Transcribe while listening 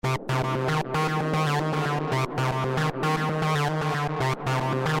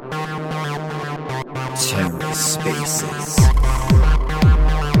TerraSpaces.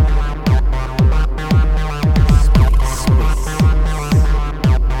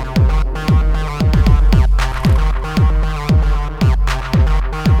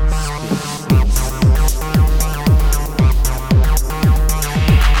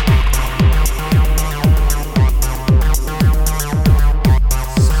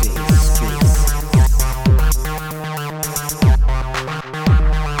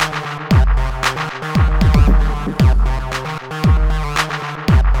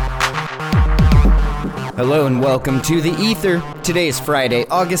 Hello and welcome to The Ether. Today is Friday,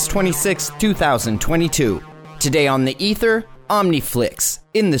 August 26, 2022. Today on The Ether, OmniFlix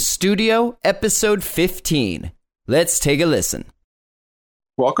In the Studio, episode 15. Let's take a listen.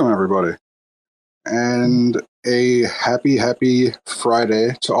 Welcome, everybody. And a happy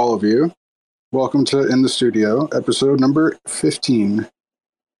Friday to all of you. Welcome to In the Studio, episode number 15.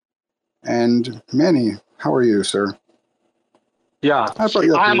 And Manny, how are you, sir? Yeah,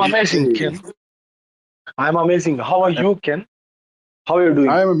 I'm amazing, Ken. I'm amazing. How are you, Ken? How are you doing?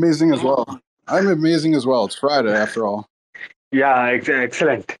 I'm amazing as well. It's Friday, after all. Yeah,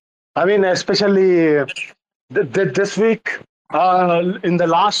 excellent. I mean, especially this week, in the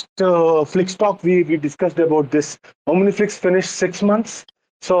last Flix Talk, we discussed about this. OmniFlix finished 6 months.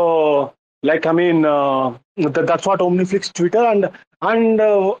 So, that's what OmniFlix Twitter and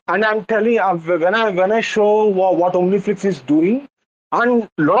I'm telling you, when I show what OmniFlix is doing, and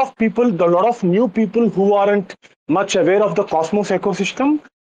a lot of new people who aren't much aware of the Cosmos ecosystem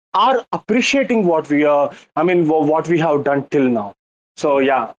are appreciating what we have done till now. So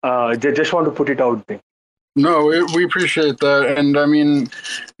yeah, just want to put it out there. No, we appreciate that. And I mean,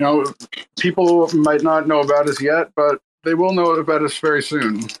 people might not know about us yet, but they will know about us very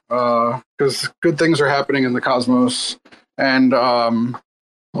soon, because good things are happening in the Cosmos. And a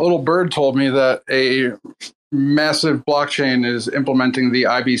little bird told me that a massive blockchain is implementing the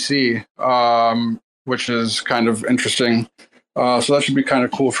IBC, which is kind of interesting. So that should be kind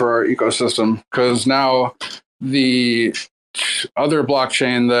of cool for our ecosystem, because now the other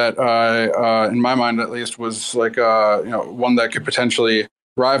blockchain that, in my mind at least, was like one that could potentially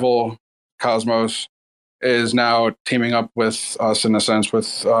rival Cosmos is now teaming up with us in a sense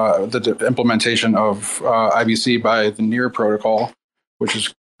with the implementation of IBC by the Near protocol, which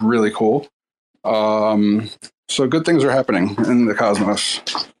is really cool. So good things are happening in the Cosmos.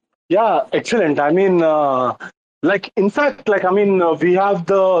 Yeah, excellent. I mean, we have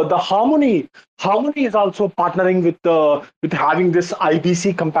the Harmony. Harmony is also partnering with having this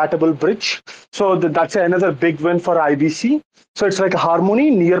IBC compatible bridge. So that's another big win for IBC. So it's like a Harmony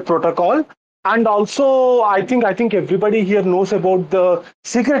Near protocol. And also, I think everybody here knows about the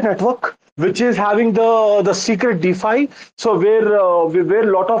Secret Network, which is having the secret DeFi. So where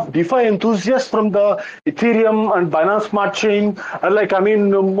a lot of DeFi enthusiasts from the Ethereum and Binance Smart Chain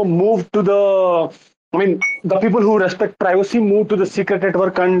move to the people who respect privacy move to the Secret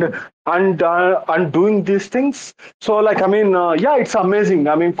Network and doing these things. So it's amazing.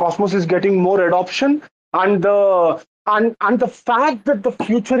 I mean, Cosmos is getting more adoption, and the fact that the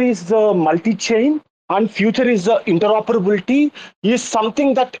future is the multi-chain and future is the interoperability is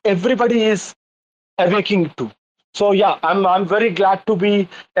something that everybody is awakening to. So yeah, I'm very glad to be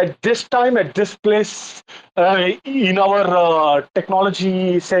at this time, at this place in our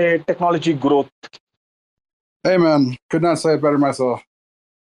technology growth. Hey man, could not say it better myself.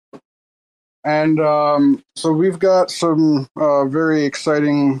 And so we've got some very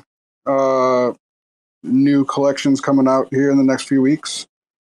exciting new collections coming out here in the next few weeks.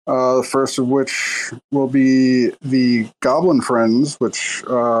 The first of which will be the Goblin Friends, which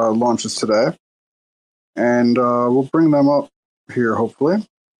launches today. And we'll bring them up here, hopefully.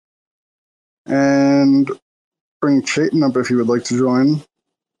 And bring Chayton up if you would like to join.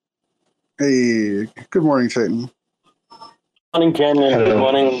 Hey, good morning, Chayton. Good morning, Ken, and good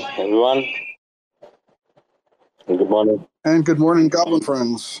morning, everyone. And good morning. And good morning, Goblin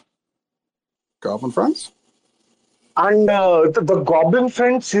Friends. Goblin Friends? And the Goblin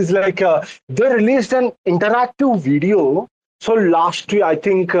Friends is like, they released an interactive video. So last year, I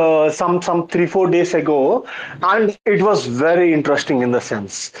think some 3-4 days ago, and it was very interesting in the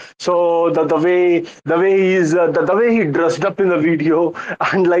sense. So the way he dressed up in the video,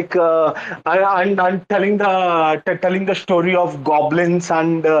 and and telling the story of goblins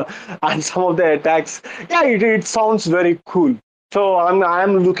and some of the attacks. Yeah, it sounds very cool. So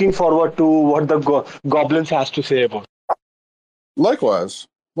I'm looking forward to what the Goblins has to say about. Likewise.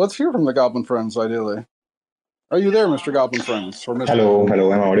 Let's hear from the Goblin Friends, ideally. Are you there, Mr. Goblin Friends? Or Mr. Hello,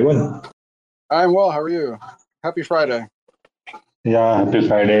 am I audible? I'm well. How are you? Happy Friday. Yeah, happy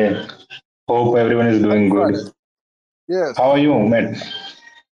Friday. Hope everyone is Happy doing Friday. good. Yes. How are you, Matt?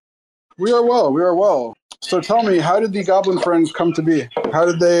 We are well. We are well. So tell me, how did the Goblin Friends come to be? How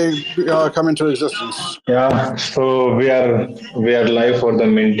did they come into existence? Yeah, so we are live for the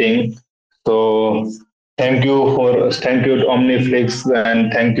minting. So thank you to OmniFlix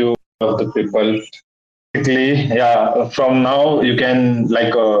and thank you of the people. Basically, yeah, from now you can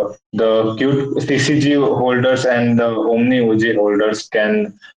like the cute CCG holders and the Omni OG holders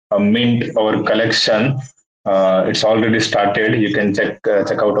can mint our collection. It's already started. You can check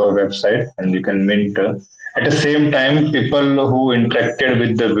out our website and you can mint. At the same time, people who interacted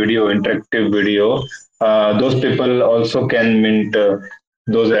with the interactive video, those people also can mint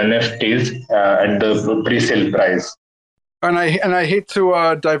those NFTs at the pre-sale price. And I hate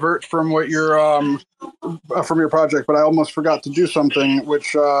to divert from what you're from your project, but I almost forgot to do something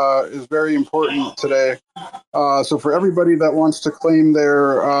which is very important today. So for everybody that wants to claim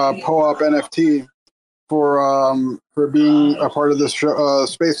their POAP NFT for being a part of this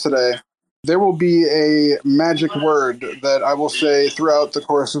space today, there will be a magic word that I will say throughout the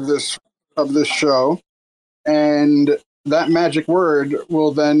course of this show, and that magic word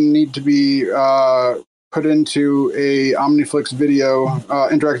will then need to be put into a OmniFlix video,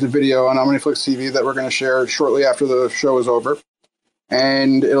 interactive video on OmniFlix TV that we're going to share shortly after the show is over.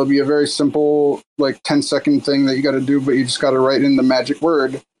 And it'll be a very simple, like 10-second thing that you got to do, but you just got to write in the magic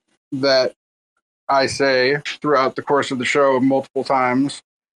word that I say throughout the course of the show multiple times.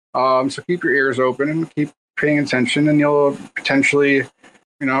 So keep your ears open and keep paying attention, and you'll potentially,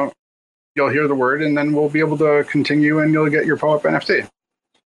 you'll hear the word, and then we'll be able to continue, and you'll get your POAP NFT.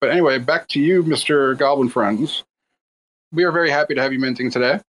 But anyway, back to you, Mr. Goblin Friends. We are very happy to have you minting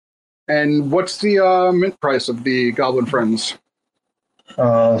today. And what's the mint price of the Goblin Friends?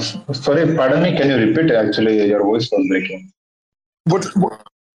 Sorry, pardon me. Can you repeat? Actually, your voice was breaking.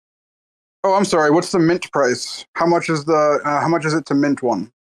 Oh, I'm sorry. What's the mint price? How much is it to mint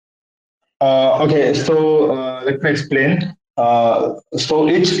one? Okay, so let me explain. So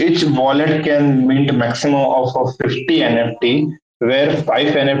each wallet can mint maximum of 50 NFT, where 5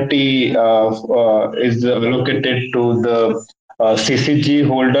 NFT is allocated to the CCG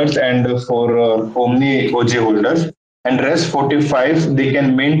holders and for Omni OG holders, and rest 45 they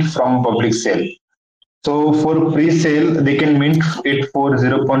can mint from public sale. So for pre-sale, they can mint it for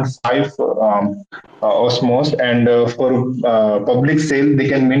zero point 0.5 osmos, and for public sale, they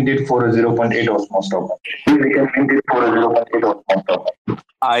can mint it for zero point 0.8 osmos token. They can mint it for 0.8 osmos token.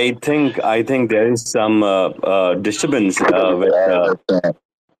 I think there is some disturbance with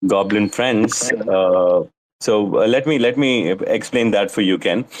Goblin Friends. Let me explain that for you,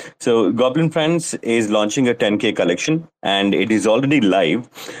 Ken. So Goblin Friends is launching a 10K collection, and it is already live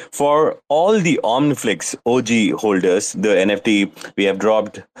for all the OmniFlix OG holders. The NFT we have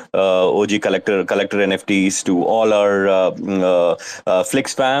dropped OG collector NFTs to all our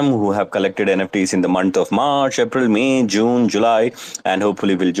Flix fam who have collected NFTs in the month of March, April, May, June, July, and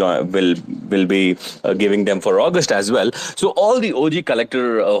hopefully will be giving them for August as well. So all the OG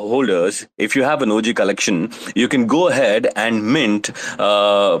collector holders, if you have an OG collection, you can go ahead and mint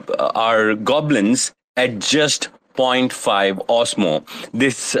our goblins at just 0.5 Osmo.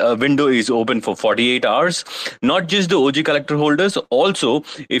 This window is open for 48 hours. Not just the OG collector holders, also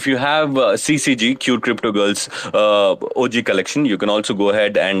if you have CCG, Cute Crypto Girls OG collection, you can also go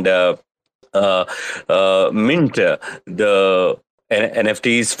ahead and mint the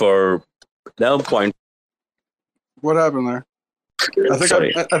NFTs for now. What happened there?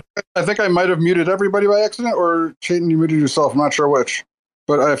 I think I might have muted everybody by accident, or Chayton, you muted yourself. I'm not sure which.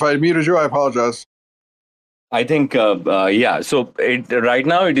 But if I muted you, I apologize. I think, yeah. So right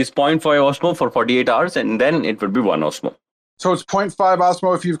now it is 0.5 Osmo for 48 hours, and then it would be 1 Osmo. So it's 0.5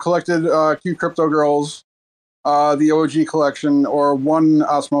 Osmo if you've collected Cute Crypto Girls, the OG collection, or 1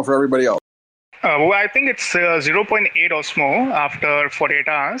 Osmo for everybody else. Well, I think it's 0.8 Osmo after 48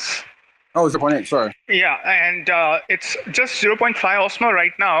 hours. Oh, 0.8, sorry. Yeah, and it's just 0.5 Osmo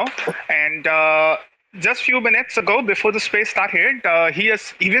right now. And just few minutes ago, before the space started, he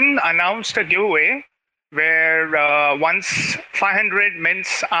has even announced a giveaway where once 500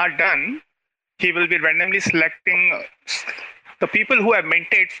 mints are done, he will be randomly selecting the people who have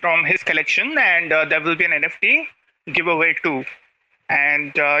minted from his collection, and there will be an NFT giveaway too.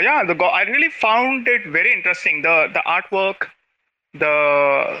 And yeah, I really found it very interesting. The artwork,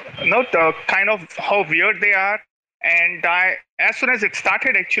 the kind of how weird they are. And as soon as it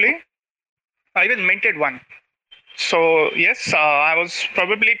started, actually, I even minted one. So yes, I was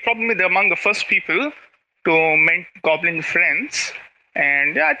probably among the first people to mint Goblin Friends.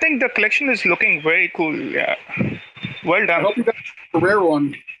 And yeah, I think the collection is looking very cool. Yeah, well I done. hope you got a rare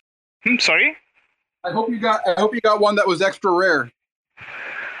one. Sorry. I hope you got one that was extra rare.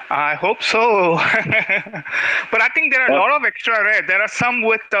 I hope so. But I think there are a lot of extra rare. There are some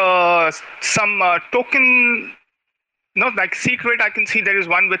with some token, not like secret. I can see there is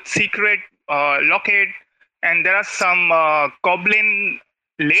one with secret locket, and there are some goblin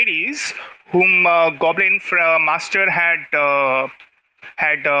ladies whom Goblin Master had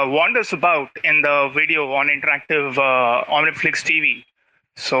warned us about in the video on interactive OmniFlix TV.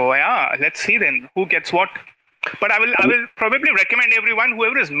 So yeah, let's see then who gets what. But I will probably recommend everyone,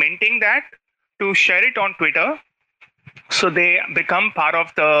 whoever is minting that, to share it on Twitter, so they become part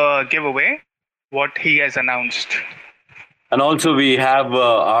of the giveaway, what he has announced. And also, we have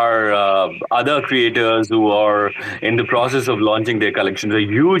our other creators who are in the process of launching their collections. A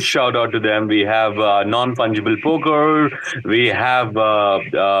huge shout out to them. We have Non Fungible Poker. We have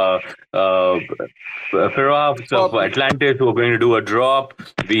Firas of Atlantis who are going to do a drop.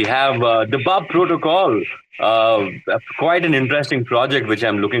 We have the Bub Protocol. Quite an interesting project, which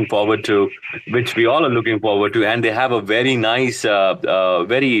I'm looking forward to, which we all are looking forward to, and they have a very nice,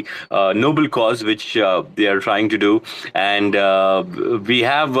 very noble cause which they are trying to do. And we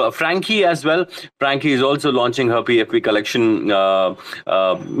have Frankie as well. Frankie is also launching her PFP collection,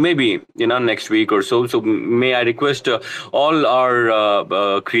 maybe next week or so. So may I request all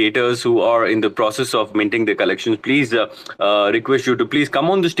our creators who are in the process of minting their collections, please request you to please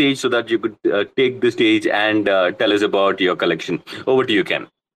come on the stage so that you could take the stage and tell us about your collection. Over to you, Ken.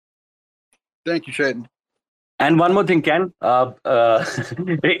 Thank you, Shayden. And one more thing, Ken.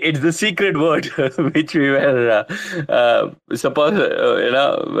 It's the secret word which we were supposed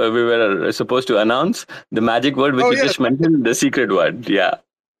to announce. The magic word which you just mentioned, the secret word. Yeah.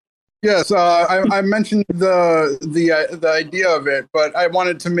 Yes, I mentioned the idea of it, but I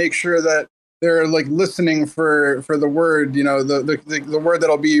wanted to make sure that they're like listening for the word, the word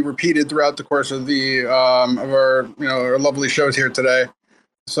that'll be repeated throughout the course of our lovely shows here today.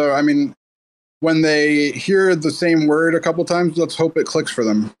 So I mean, when they hear the same word a couple times, let's hope it clicks for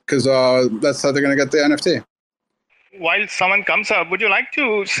them, because that's how they're going to get the NFT. While someone comes up, would you like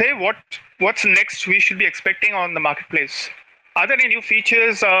to say what's next we should be expecting on the marketplace? Are there any new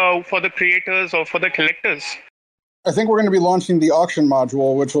features for the creators or for the collectors? I think we're going to be launching the auction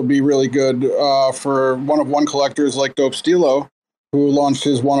module, which will be really good for one-of-one collectors like Dope Stilo, who launched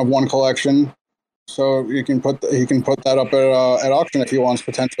his one-of-one collection. So he can put that up at auction if he wants,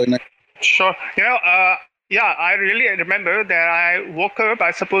 potentially. Sure. I really remember that I woke up, I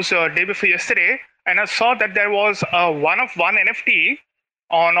suppose, day before yesterday, and I saw that there was a one-of-one NFT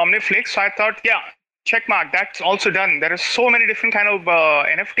on OmniFlix. So I thought, check mark, that's also done. There are so many different kind of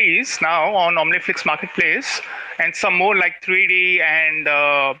NFTs now on OmniFlix Marketplace, and some more like 3D and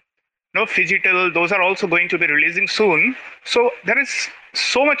phygital. Those are also going to be releasing soon. So there is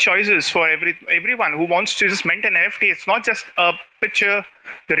so much choices for everyone who wants to just mint an NFT. It's not just a picture.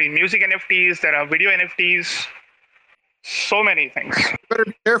 There are music NFTs. There are video NFTs. So many things. Better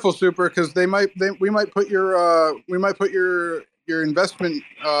be careful, Super, because we might put your investment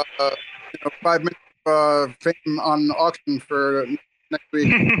 5 minutes fame on auction for next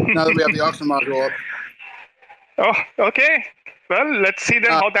week. Now that we have the auction module up. Oh, okay. Well, let's see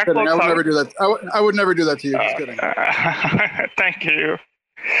then how that works out. I would never do that. I would never do that to you. Just kidding. Thank you.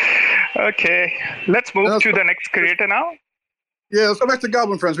 Okay, let's move to the next creator now. Yeah, let's go back to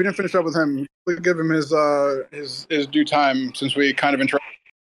Goblin Friends. We didn't finish up with him. We'll give him his due time, since we kind of interrupted.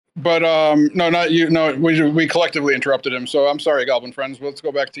 But no, not you. No, we collectively interrupted him. So I'm sorry, Goblin Friends. Let's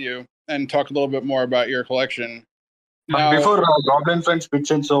go back to you and talk a little bit more about your collection. Now, before Goblin Friends pitch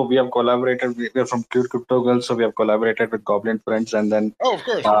in, so we have collaborated. We're from Cute Crypto Girls, so we have collaborated with Goblin Friends, and then of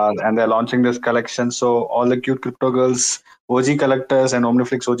course, and they're launching this collection. So all the Cute Crypto Girls OG collectors and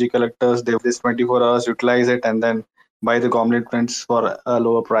OmniFlix OG collectors, they have this 24 hours, utilize it, and then buy the Goblin Friends for a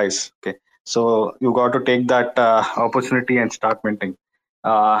lower price. Okay, so you got to take that opportunity and start minting.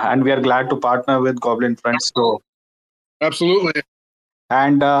 And we are glad to partner with Goblin Friends. So absolutely.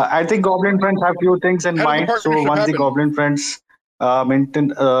 And I think Goblin Friends have few things in mind. So once the Goblin Friends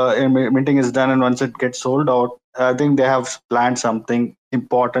minting is done, and once it gets sold out, I think they have planned something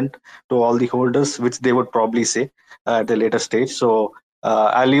important to all the holders, which they would probably say at a later stage. So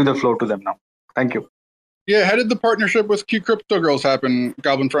I'll leave the floor to them now. Thank you. Yeah, how did the partnership with Q Crypto Girls happen,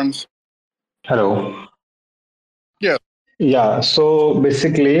 Goblin Friends? Hello. Yeah. Yeah, so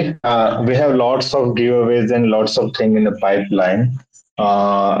basically, we have lots of giveaways and lots of things in the pipeline.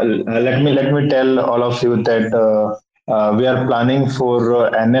 Let me tell all of you that we are planning for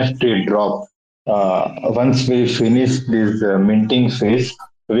NFT drop. once we finish this minting phase,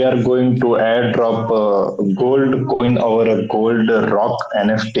 we are going to airdrop gold coin or a gold rock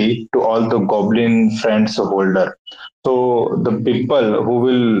NFT to all the Goblin friends holder. So the people who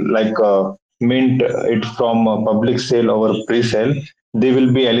will mint it from public sale or pre-sale, they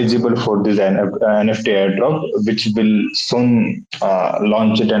will be eligible for this NFT airdrop, which will soon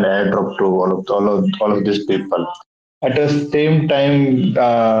launch it and airdrop to all of these people. At the same time,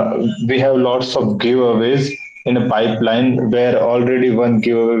 we have lots of giveaways in a pipeline where already one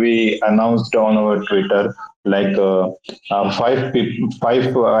giveaway we announced on our Twitter. Five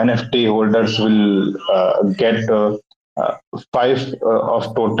NFT holders will get five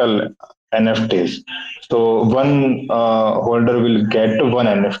of total NFTs. So one holder will get one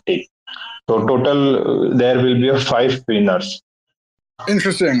NFT. So total, there will be a five winners.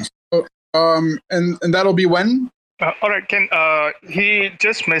 Interesting. So, and that'll be when? All right, Ken. He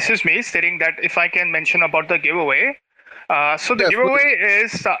just messaged me stating that if I can mention about the giveaway. So the Yes, giveaway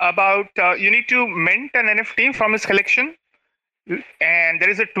is about you need to mint an NFT from his collection, and there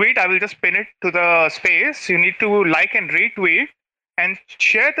is a tweet. I will just pin it to the space. You need to like and retweet and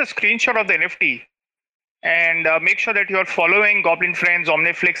share the screenshot of the NFT, and make sure that you are following Goblin Friends,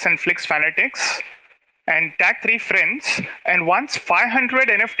 OmniFlix, and Flix Fanatics, and tag 3 friends. And once 500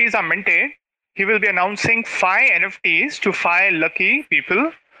 NFTs are minted, he will be announcing 5 NFTs to 5 lucky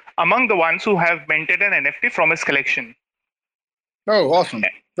people among the ones who have minted an NFT from his collection. Oh, awesome.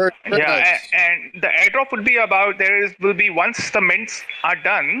 Very nice. And the airdrop would be about, will be, once the mints are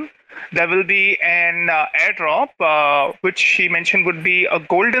done, there will be an airdrop, which he mentioned would be a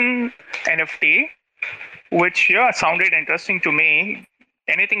golden NFT, which sounded interesting to me.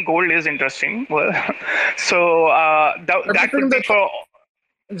 Anything gold is interesting. Well, so that would be for...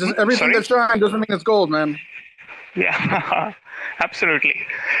 Just everything that shines doesn't mean it's gold, man. Yeah, absolutely.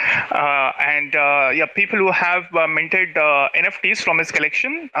 People who have minted NFTs from his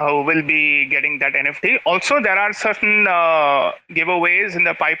collection will be getting that NFT. Also, there are certain giveaways in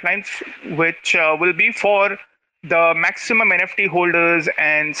the pipeline which will be for the maximum NFT holders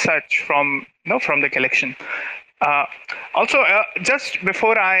and such from the collection. Also, just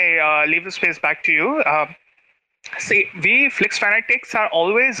before I leave the space back to you, see, we Flix Fanatics are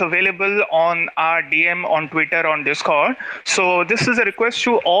always available on our DM on Twitter, on Discord. So this is a request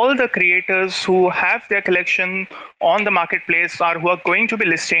to all the creators who have their collection on the marketplace or who are going to be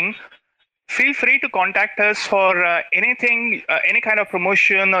listing. Feel free to contact us for anything, any kind of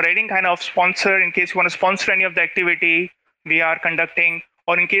promotion or any kind of sponsor, in case you want to sponsor any of the activity we are conducting,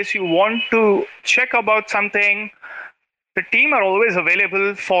 or in case you want to check about something. The team are always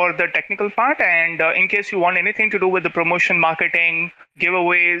available for the technical part, and in case you want anything to do with the promotion, marketing,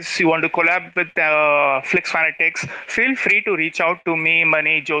 giveaways, you want to collab with Flix Fanatics, feel free to reach out to me,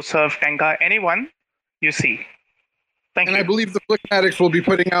 Mani, Joseph, Tenka, anyone you see. Thank you. And I believe the Flix Fanatics will be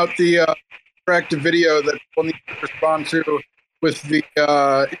putting out the interactive video that we'll need to respond to with the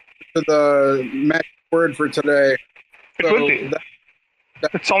magic word for today. It will be.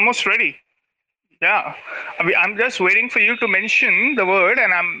 It's almost ready. Yeah, I'm just waiting for you to mention the word,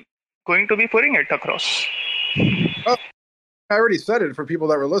 and I'm going to be putting it across. Oh, I already said it for people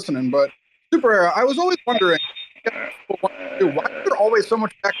that were listening, but Super Era, I was always wondering, why is there always so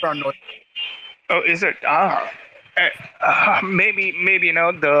much background noise? Oh, is it? Maybe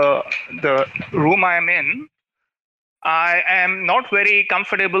the room I'm in, I am not very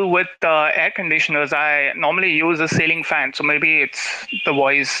comfortable with air conditioners. I normally use a ceiling fan, so maybe it's the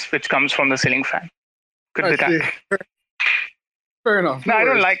voice which comes from the ceiling fan. Could be that. Fair enough. No, I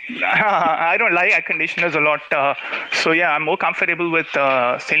don't like air conditioners a lot. So yeah, I'm more comfortable with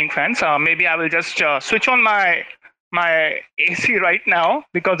ceiling fans. Maybe I will just switch on my AC right now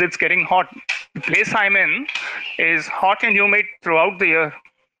because it's getting hot. The place I'm in is hot and humid throughout the year.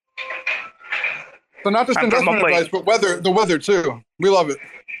 So not just investment advice, but the weather too. We love it.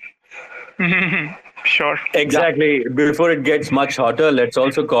 Sure. Exactly. Before it gets much hotter, let's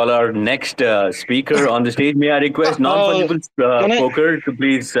also call our next speaker on the stage. May I request non-fungible poker to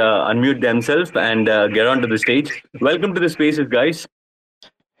please unmute themselves and get onto the stage. Welcome to the spaces, guys.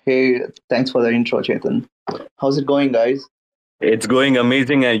 Hey, thanks for the intro, Chetan. How's it going, guys? It's going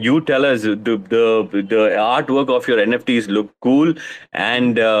amazing, and you tell us the artwork of your NFTs look cool,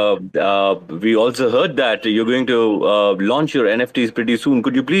 and we also heard that you're going to launch your NFTs pretty soon.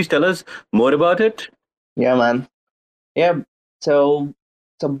 Could you please tell us more about it? Yeah, man. Yeah. So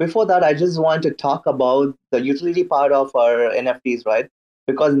before that, I just want to talk about the utility part of our NFTs, right?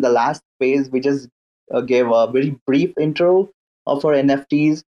 Because in the last phase, we just gave a very brief intro of our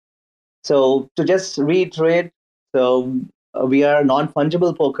NFTs. So to just reiterate, so we are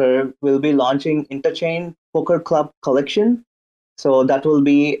non-fungible poker will be launching Interchain Poker Club Collection. So that will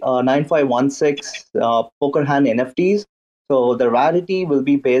be 9516 poker hand NFTs. So the rarity will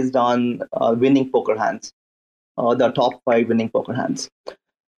be based on winning poker hands, the top 5 winning poker hands.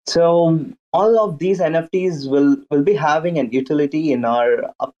 So all of these NFTs will be having an utility in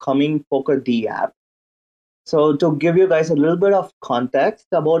our upcoming Poker D app. So to give you guys a little bit of context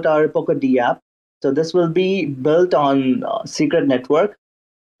about our Poker D app, so this will be built on Secret Network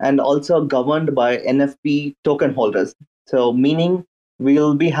and also governed by NFP token holders. So meaning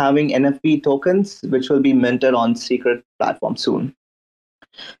we'll be having NFP tokens which will be minted on Secret platform soon.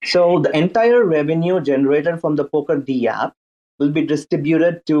 So the entire revenue generated from the Poker D app will be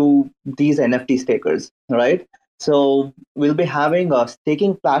distributed to these NFT stakers, right? So we'll be having a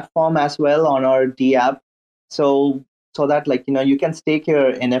staking platform as well on our D app. So that you can stake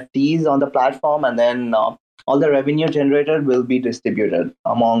your NFTs on the platform, and then all the revenue generated will be distributed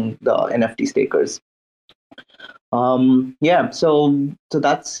among the NFT stakers. So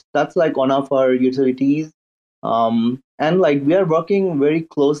that's like one of our utilities. And like we are working very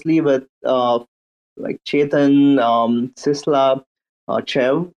closely with like Chetan, Sisla,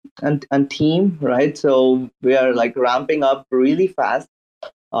 Chev, and team, right? So we are like ramping up really fast.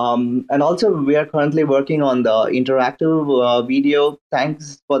 And also we are currently working on the interactive video.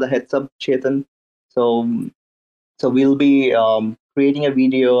 Thanks for the heads up, Chetan. So we'll be creating a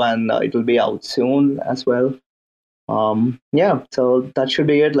video, and it will be out soon as well. So that should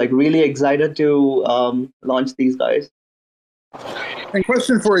be it. Like really excited to launch these guys. And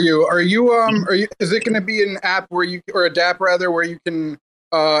question for you: Are you is it going to be an app where you, or a DApp rather, where you can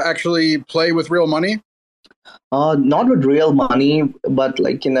actually play with real money? Not with real money, but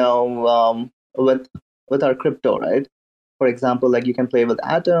like with our crypto, right? For example, like you can play with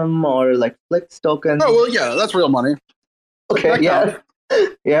Atom or like Flix tokens. Oh well, yeah, that's real money. Okay, yeah,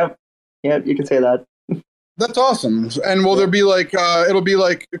 you can say that. That's awesome. And will there be like it'll be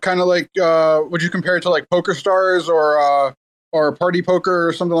like kind of like would you compare it to like Poker Stars or Party Poker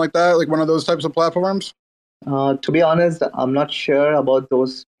or something like that, like one of those types of platforms? To be honest, I'm not sure about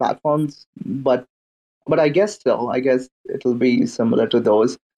those platforms, but I guess so. I guess it'll be similar to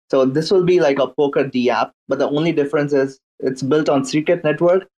those. So this will be like a Poker D app, but the only difference is it's built on Secret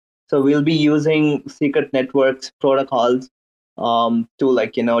Network. So we'll be using Secret Network's protocols to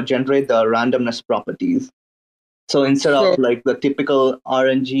like generate the randomness properties. So instead of like the typical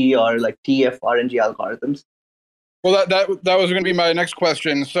RNG or like TF RNG algorithms. Well, that was going to be my next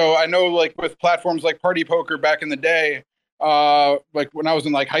question. So I know like with platforms like Party Poker back in the day, like when I was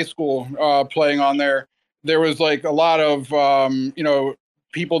in like high school playing on there was like a lot of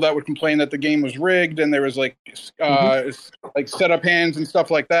people that would complain that the game was rigged, and there was like like setup hands and stuff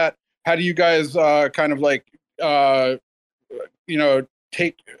like that. How do you guys kind of like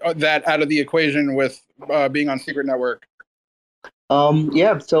take that out of the equation with being on Secret Network?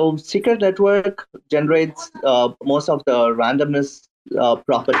 So Secret Network generates most of the randomness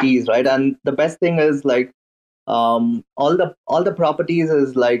properties, right? And the best thing is like all the properties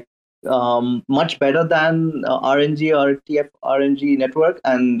is like much better than RNG or TF RNG network.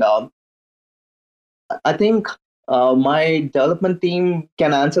 And I think my development team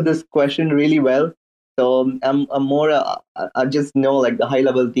can answer this question really well. So I'm more I just know like the high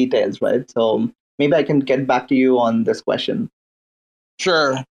level details, right? So maybe I can get back to you on this question.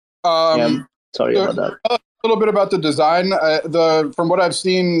 Sure. Sorry about that. A little bit about the design. From what I've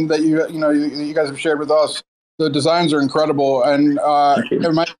seen that you guys have shared with us, the designs are incredible. And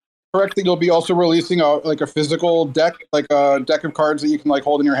am I correct that you'll be also releasing a physical deck, like a deck of cards that you can like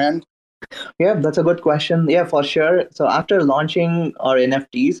hold in your hand? Yeah, that's a good question. Yeah, for sure. So after launching our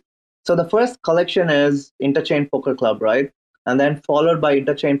NFTs, so the first collection is Interchain Poker Club, right? And then followed by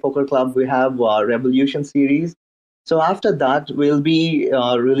Interchain Poker Club, we have Revolution series. So after that, we'll be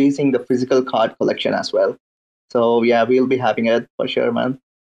releasing the physical card collection as well. So yeah, we'll be having it for sure, man.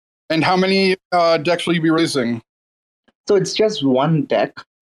 And how many decks will you be releasing? So it's just one deck.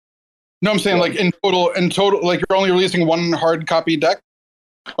 No, I'm saying like in total, like you're only releasing one hard copy deck?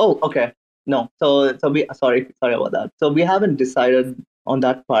 Oh, okay. No, so we sorry about that. So we haven't decided on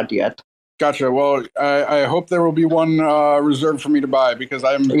that part yet. Gotcha. Well, I hope there will be one reserved for me to buy, because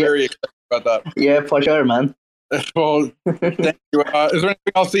I'm very excited about that. Yeah, for sure, man. Well, thank you. Is there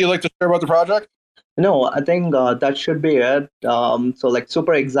anything else that you'd like to share about the project? No, I think that should be it. So like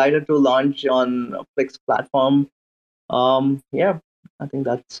super excited to launch on Flix platform. Yeah, I think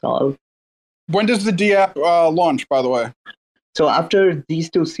that's all. When does the D app launch, by the way? So after these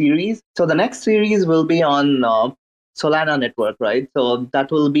two series, so the next series will be on Solana network, right? So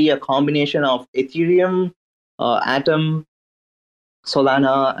that will be a combination of Ethereum, Atom,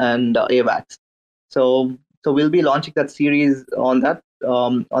 Solana, and AVAX. So we'll be launching that series on that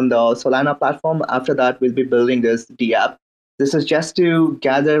on the Solana platform. After that, we'll be building this D app. This is just to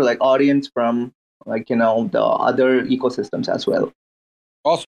gather like audience from like the other ecosystems as well.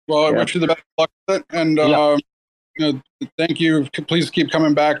 Awesome. Well, I wish you the best of luck with it, and thank you. Please keep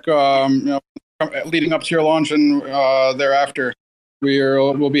coming back. Leading up to your launch and thereafter,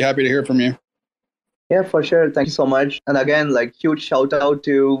 we'll be happy to hear from you. Yeah, for sure. Thank you so much. And again, like huge shout out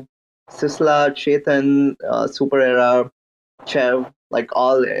to Sisla, Chetan, Super Era, Chev, like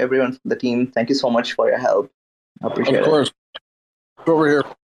everyone from the team. Thank you so much for your help. I appreciate it. Of course. Over here.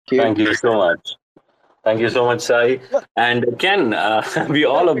 Thank you so much. Thank you so much, Sai. And Ken, we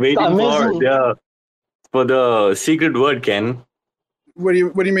all are waiting for the secret word, Ken. What do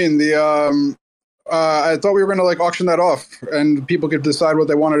you mean? I thought we were going to like auction that off, and people could decide what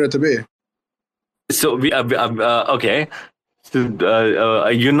they wanted it to be. So okay. So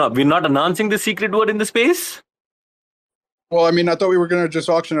we're not announcing the secret word in the space? Well, I mean, I thought we were going to just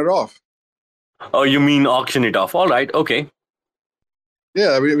auction it off. Oh, you mean auction it off? All right, okay.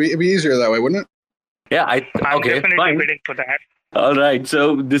 Yeah, it'd be easier that way, wouldn't it? Yeah, I'm definitely fine. waiting for that. All right.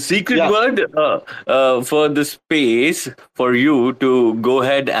 So the secret word for the space for you to go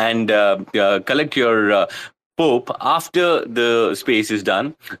ahead and collect your Pope after the space is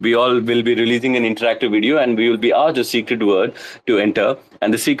done. We all will be releasing an interactive video, and we will be asked a secret word to enter.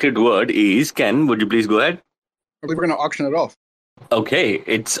 And the secret word is, Ken, would you please go ahead? I believe we're going to auction it off. Okay,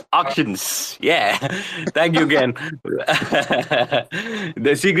 it's auctions. Yeah. Thank you again.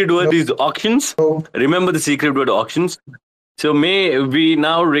 The secret word is auctions. Remember the secret word auctions. So may we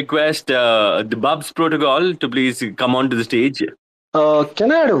now request the Bubs protocol to please come onto the stage.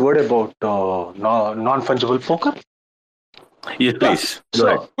 Can I add a word about non-fungible poker? Yes, please.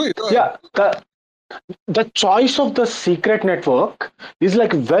 Go ahead. The choice of the secret network is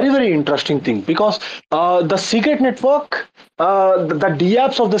like a very, very interesting thing, because the secret network, the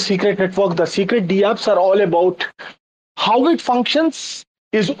DApps of the secret network, the secret DApps are all about how it functions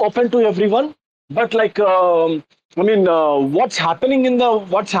is open to everyone, but like what's happening in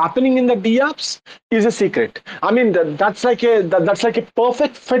the DApps is a secret. I mean that's like a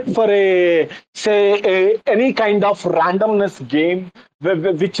perfect fit for any kind of randomness game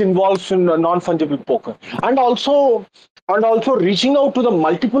which involves non-fungible poker, and also reaching out to the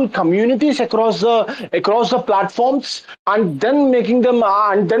multiple communities across the platforms, and then making them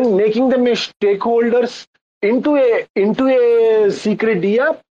a stakeholders into a secret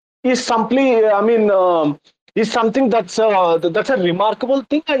DApp is simply is something that's a remarkable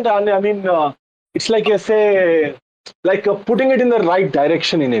thing, and it's like putting it in the right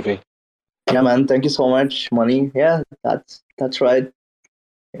direction in a way. Yeah, man. Thank you so much, Money. Yeah, that's right.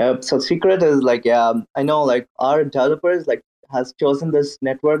 Yeah. So secret is I know our developers has chosen this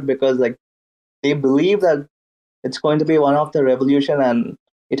network because they believe that it's going to be one of the revolution, and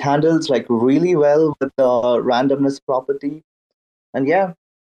it handles really well with the randomness property. And yeah,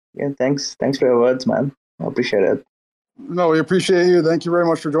 thanks for your words, man. I appreciate it. No, we appreciate you. Thank you very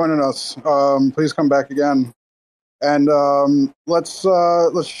much for joining us. Please come back again. And let's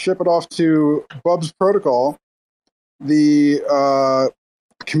ship it off to Bubs Protocol, the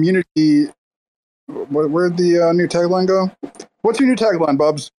community. Where'd the new tagline go? What's your new tagline,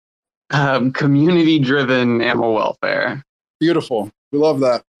 Bubs? Community-driven animal welfare. Beautiful. We love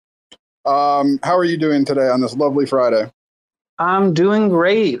that. How are you doing today on this lovely Friday? I'm doing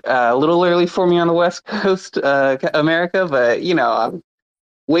great. A little early for me on the West Coast, America, but I'm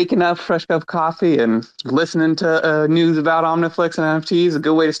waking up, fresh cup of coffee, and listening to news about OmniFlix and NFTs. A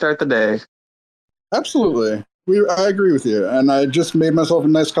good way to start the day. Absolutely. I agree with you. And I just made myself a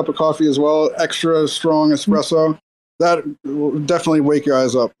nice cup of coffee as well. Extra strong espresso. That will definitely wake your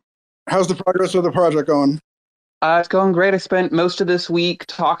eyes up. How's the progress of the project going? It's going great. I spent most of this week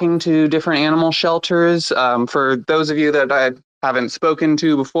talking to different animal shelters. For those of you that I haven't spoken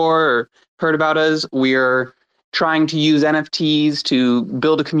to before or heard about us, we're trying to use NFTs to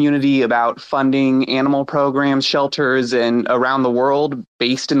build a community about funding animal programs, shelters, and around the world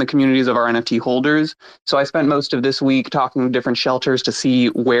based in the communities of our NFT holders. So I spent most of this week talking to different shelters to see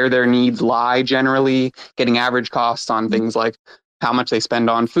where their needs lie generally, getting average costs on things like how much they spend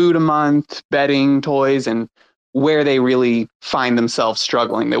on food a month, bedding, toys, and where they really find themselves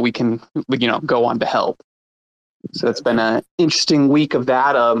struggling that we can, go on to help. So it's been an interesting week of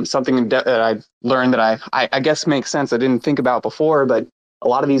that. Something that I learned that I guess makes sense I didn't think about before, but a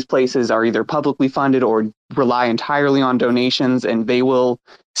lot of these places are either publicly funded or rely entirely on donations, and they will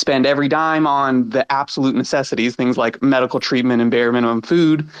spend every dime on the absolute necessities, things like medical treatment and bare minimum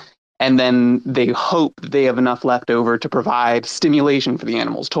food. And then they hope they have enough left over to provide stimulation for the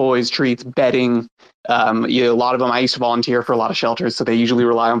animals, toys, treats, bedding. A lot of them, I used to volunteer for a lot of shelters, so they usually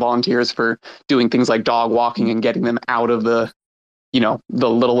rely on volunteers for doing things like dog walking and getting them out of the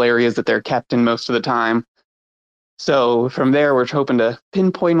little areas that they're kept in most of the time. So from there, we're hoping to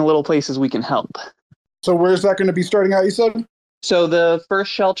pinpoint the little places we can help. So where's that going to be starting out, you said? So the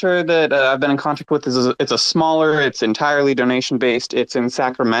first shelter that I've been in contact with it's a smaller, it's entirely donation-based. It's in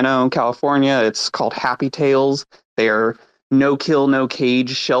Sacramento, California. It's called Happy Tails. They are no-kill,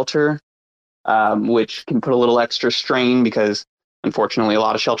 no-cage shelter, which can put a little extra strain because, unfortunately, a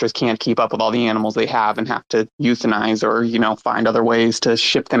lot of shelters can't keep up with all the animals they have and have to euthanize or, find other ways to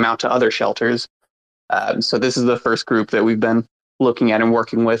ship them out to other shelters. So this is the first group that we've been looking at and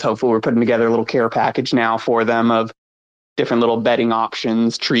working with. Hopefully we're putting together a little care package now for them of different little bedding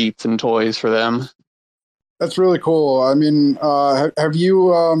options, treats, and toys for them. That's really cool. I mean, have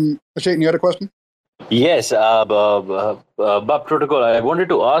you, Shaitan, you had a question? Yes, Bob Protocol. I wanted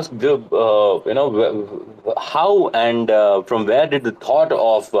to ask how and from where did the thought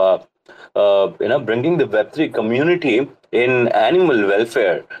of bringing the Web3 community in animal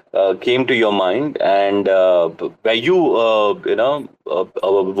welfare came to your mind, and were you a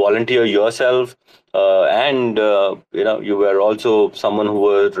volunteer yourself, and you were also someone who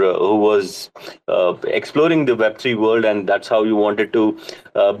was exploring the Web3 world, and that's how you wanted to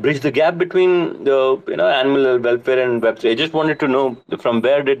bridge the gap between the animal welfare and Web3. I just wanted to know from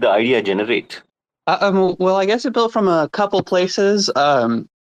where did the idea generate? Well, I guess it built from a couple places.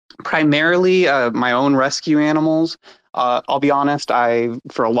 Primarily my own rescue animals. I'll be honest, I,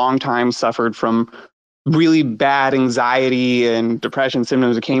 for a long time, suffered from really bad anxiety and depression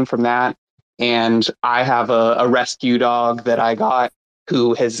symptoms that came from that. And I have a rescue dog that I got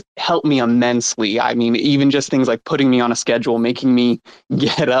who has helped me immensely. I mean, even just things like putting me on a schedule, making me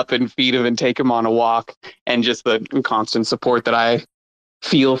get up and feed him and take him on a walk, and just the constant support that I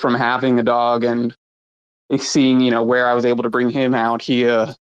feel from having a dog and seeing, where I was able to bring him out. He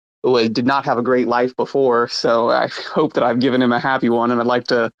did not have a great life before, so I hope that I've given him a happy one, and I'd like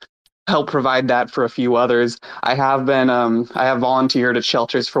to help provide that for a few others. I have volunteered at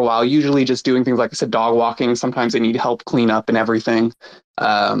shelters for a while, usually just doing things like I said, dog walking. Sometimes they need help clean up and everything.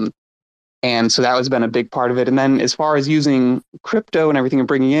 And so that has been a big part of it. And then as far as using crypto and everything and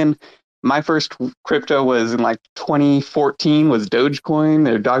bringing in, my first crypto was in like 2014 was Dogecoin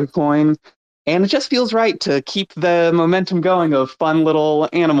or Dogecoin. And it just feels right to keep the momentum going of fun little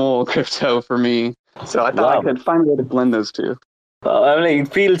animal crypto for me. So I thought I could find a way to blend those two.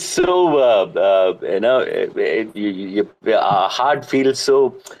 It feels so, our heart feels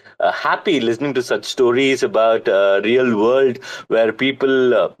so happy listening to such stories about real world where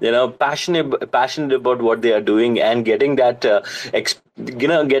people, passionate about what they are doing and getting that,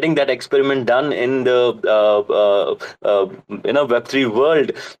 getting that experiment done in the, Web3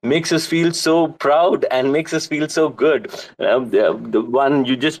 world makes us feel so proud and makes us feel so good. The one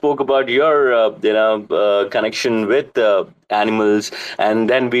you just spoke about your, connection with animals, and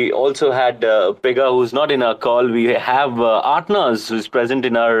then we also had Pega, who's not in our call. We have Atnas, who's present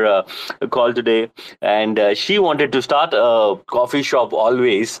in our call today, and she wanted to start a coffee shop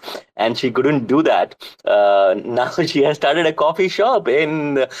always, and she couldn't do that. Now she has started a coffee shop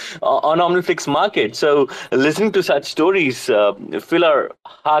on OmniFlix Market. So listening to such stories fill our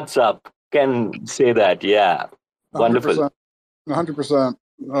hearts up. Can say that, yeah, 100%, wonderful. 100%.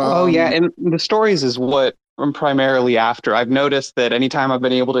 Oh yeah, and the stories is what I'm primarily after. I've noticed that anytime I've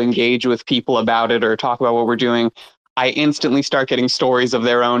been able to engage with people about it or talk about what we're doing, I instantly start getting stories of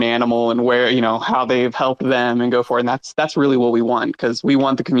their own animal and where, how they've helped them and go for it. And that's really what we want, because we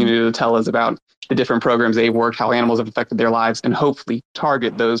want the community to tell us about the different programs they've worked, how animals have affected their lives, and hopefully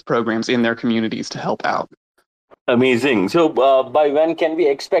target those programs in their communities to help out. Amazing. So by when can we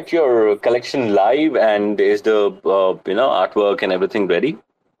expect your collection live, and is the artwork and everything ready?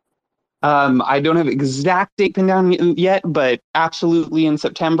 I don't have exact date pinned down yet, but absolutely in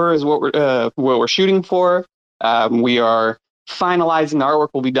September is what we're shooting for. We are finalizing. The artwork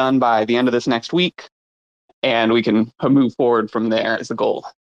will be done by the end of this next week, and we can move forward from there as the goal.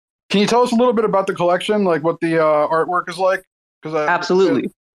 Can you tell us a little bit about the collection, like what the artwork is like?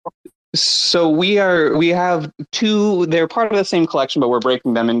 Absolutely. So we have two. They're part of the same collection, but we're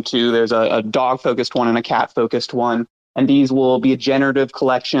breaking them into. There's a dog-focused one and a cat-focused one, and these will be a generative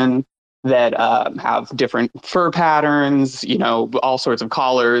collection that have different fur patterns, all sorts of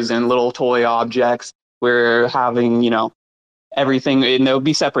collars and little toy objects. We're having, everything, and they'll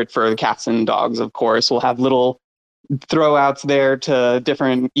be separate for the cats and dogs, of course. We'll have little throwouts there to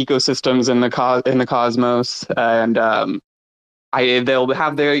different ecosystems in the cosmos, and they'll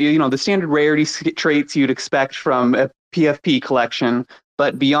have their, the standard rarity traits you'd expect from a PFP collection.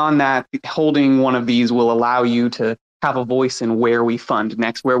 But beyond that, holding one of these will allow you to have a voice in where we fund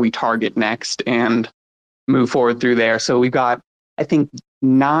next, where we target next, and move forward through there. So we've got, I think,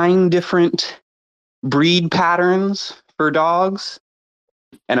 9 different breed patterns for dogs,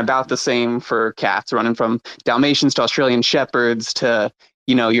 and about the same for cats, running from Dalmatians to Australian Shepherds to,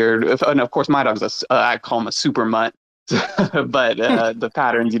 and of course my dog's I call him a super mutt, but the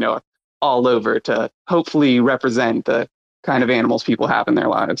patterns, are all over to hopefully represent the kind of animals people have in their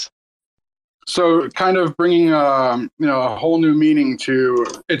lives. So kind of bringing, a whole new meaning to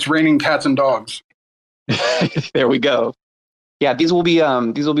It's Raining Cats and Dogs. There we go. Yeah, these will be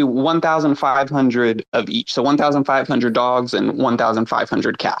 1,500 of each. So 1,500 dogs and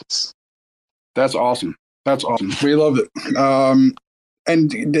 1,500 cats. That's awesome. We love it. And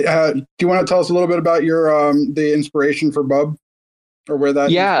do you want to tell us a little bit about your the inspiration for Bub, or where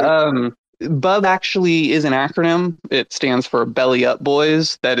that? Yeah, Bub actually is an acronym. It stands for Belly Up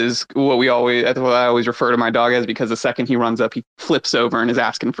Boys. That is what I always refer to my dog as, because the second he runs up, he flips over and is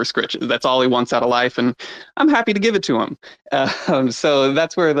asking for scritches. That's all he wants out of life, and I'm happy to give it to him. So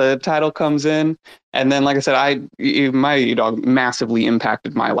that's where the title comes in. And then, like I said, my dog massively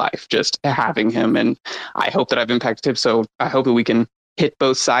impacted my life, just having him, and I hope that I've impacted him. So I hope that we can hit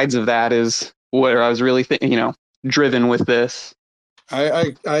both sides of that, is where I was really driven with this.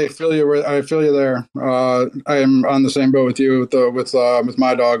 I feel you. I feel you there. I am on the same boat with you with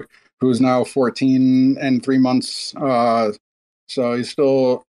my dog, who's now 14 and 3 months. So he's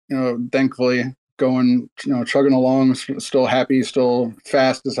still, thankfully going, chugging along, still happy, still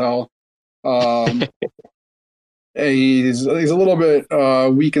fast as hell. He's a little bit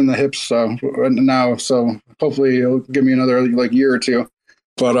weak in the hips, so hopefully he'll give me another year or two.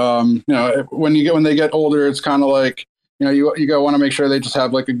 But when they get older, it's kind of like, you want to make sure they just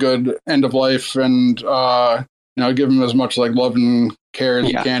have a good end of life, and give them as much love and care as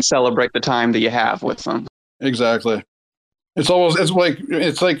you can. Celebrate the time that you have with them. Exactly. It's like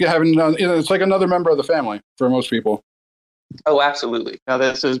having it's like another member of the family for most people. Oh, absolutely. Now,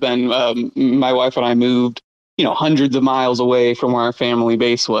 this has been my wife and I moved hundreds of miles away from where our family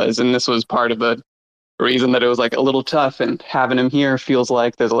base was, and this was part of the reason that it was a little tough. And having him here feels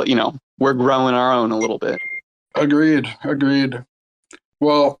like there's we're growing our own a little bit. Agreed.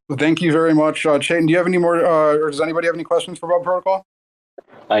 Well, thank you very much. Chayton, do you have any more, or does anybody have any questions for Bub Protocol?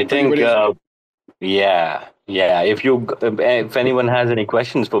 I think, yeah. If anyone has any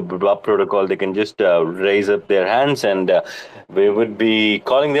questions for Bub Protocol, they can just raise up their hands, and we would be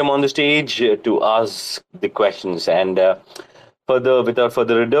calling them on the stage to ask the questions. And without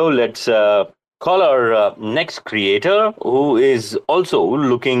further ado, let's call our next creator, who is also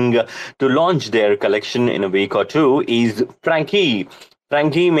looking to launch their collection in a week or two, is Frankie.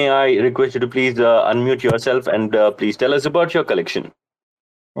 Frankie, may I request you to please unmute yourself and please tell us about your collection.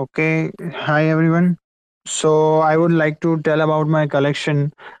 Okay, hi everyone. So I would like to tell about my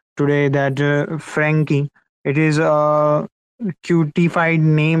collection today, that Frankie. It is a cutified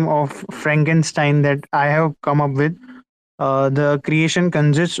name of Frankenstein that I have come up with. The creation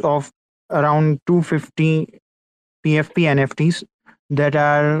consists of around 250 PFP NFTs that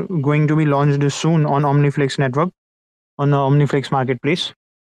are going to be launched soon on OmniFlix network, on the OmniFlix marketplace.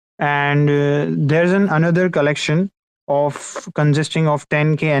 And there's another collection consisting of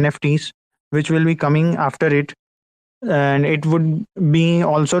 10K NFTs, which will be coming after it. And it would be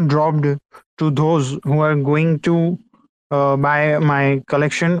also dropped to those who are going to buy my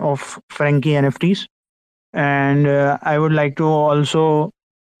collection of Frankie NFTs. And I would like to also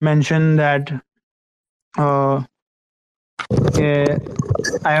mention that I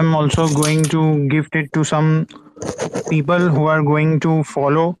am also going to gift it to some people who are going to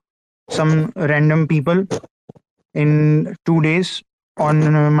follow some random people in 2 days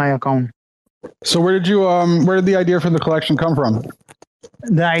on my account. So where did the idea for the collection come from?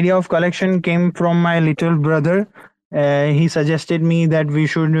 The idea of collection came from my little brother. He suggested me that we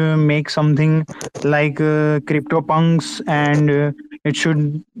should make something like CryptoPunks, and it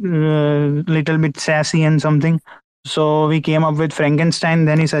should little bit sassy and something. So we came up with Frankenstein.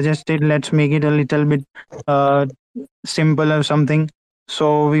 Then he suggested, let's make it a little bit simple or something.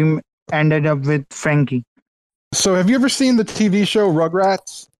 So we ended up with Frankie. So have you ever seen the TV show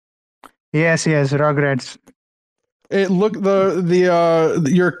Rugrats? Yes, Rugrats.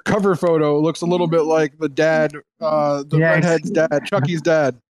 Your cover photo looks a little bit like the dad, redhead's dad, Chucky's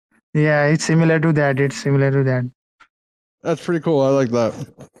dad. Yeah, it's similar to that. That's pretty cool. I like that.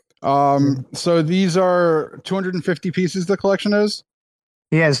 So these are 250 pieces the collection is?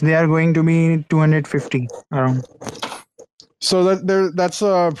 Yes, they are going to be 250 around. So that's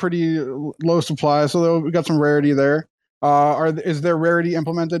a pretty low supply. So we got some rarity there. Is there rarity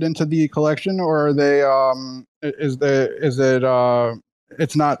implemented into the collection, or are they is it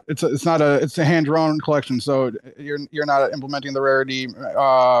it's a hand drawn collection, so you're not implementing the rarity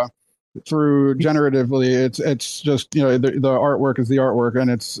through generatively. It's just the artwork is the artwork, and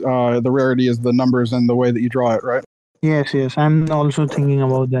it's the rarity is the numbers and the way that you draw it, right? Yes, yes. I'm also thinking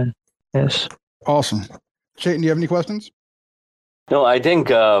about that. Yes. Awesome. Chayton, do you have any questions? No, I think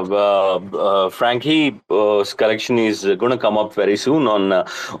Frankie's collection is going to come up very soon on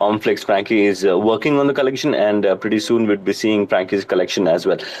OmniFlix. Frankie is working on the collection, and pretty soon we'll be seeing Frankie's collection as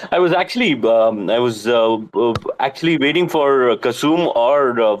well. I was actually actually waiting for Kasum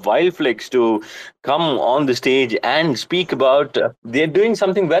or Wildflix to come on the stage and speak about. They're doing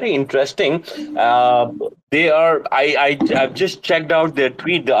something very interesting. I've just checked out their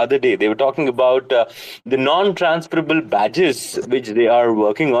tweet the other day. They were talking about the non-transferable badges which they are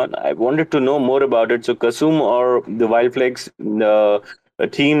working on. I wanted to know more about it. So Kasum or the Wildflex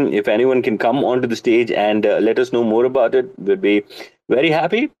team, if anyone can come onto the stage and let us know more about it, we'd be very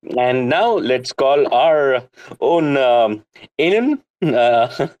happy. And now let's call our own Anan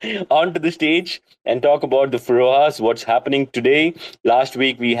onto the stage and talk about the Frohas, what's happening today. Last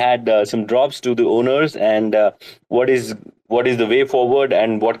week we had some drops to the owners, and what is the way forward,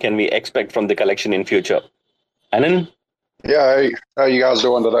 and what can we expect from the collection in future. Anan? Yeah, hey, how you guys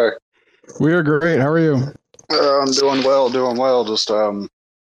doing today? We are great. How are you? I'm doing well. Just running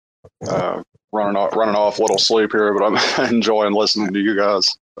off a little sleep here, but I'm enjoying listening to you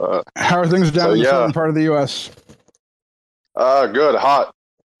guys. How are things down in the southern part of the U.S.? Good, hot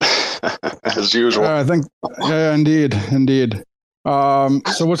as usual. I think, yeah, indeed. So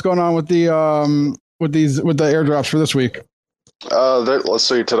what's going on with the airdrops for this week? Let's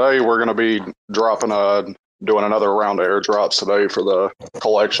see. Today we're going to be doing another round of airdrops today for the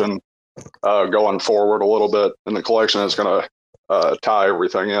collection. Going forward a little bit, and the collection is going to tie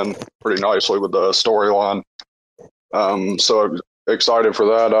everything in pretty nicely with the storyline. So excited for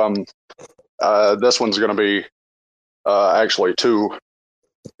that. This one's going to be actually 2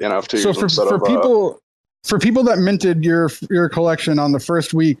 NFTs. So for people that minted your collection on the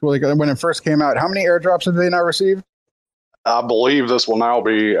first week, like when it first came out, how many airdrops have they not received? I believe this will now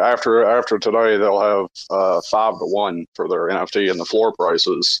be after today. They'll have 5-to-1 for their NFT, and the floor price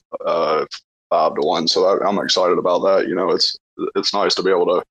is 5-to-1. So I'm excited about that. It's nice to be able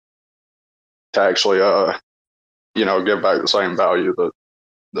to actually give back the same value that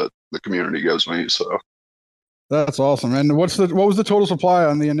the community gives me. So that's awesome. And what was the total supply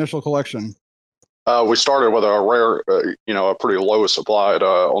on the initial collection? We started with a rare, a pretty low supply at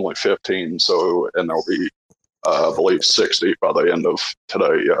only 15. So, and there'll be, I believe 60 by the end of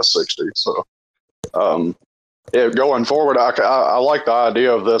today. Yeah, 60. So, going forward, I like the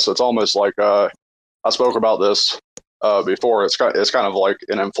idea of this. It's almost like I spoke about this before. It's kind of like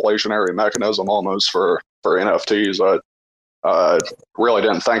an inflationary mechanism almost for NFTs. I really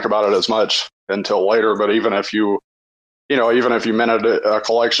didn't think about it as much until later. But even if you minted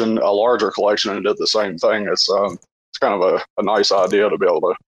a larger collection and did the same thing, it's kind of a nice idea to be able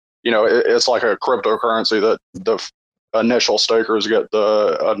to. It's like a cryptocurrency that the initial stakers get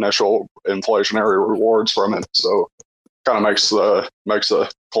the initial inflationary rewards from it. So kind of makes the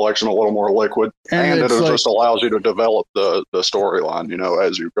collection a little more liquid, and it just allows you to develop the storyline,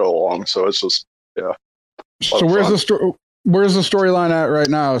 as you go along. So it's just, yeah. So where's the storyline at right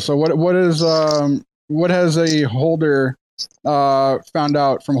now? So what has a holder found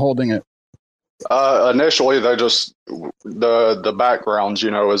out from holding it? Initially, they just the backgrounds,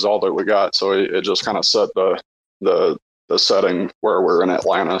 is all that we got. So it just kind of set the setting where we're in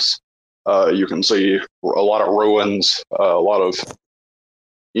Atlantis. You can see a lot of ruins, a lot of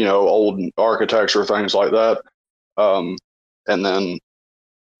old architecture, things like that. And then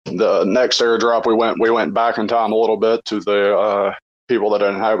the next airdrop, we went back in time a little bit to the people that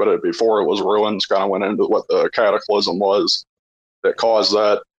inhabited it before it was ruins. Kind of went into what the cataclysm was that caused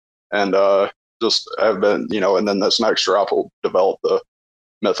that, and just have been, and then this next drop will develop the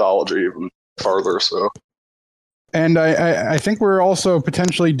mythology even further. So, and I think we're also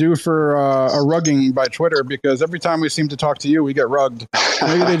potentially due for a rugging by Twitter, because every time we seem to talk to you, we get rugged.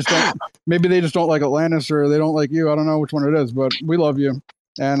 Maybe they just don't like Atlantis, or they don't like you. I don't know which one it is, but we love you,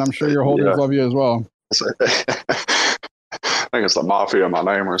 and I'm sure your holders love you as well. I think it's the mafia in my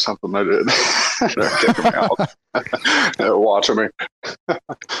name or something. They did. They're kicking me out. They're watching me.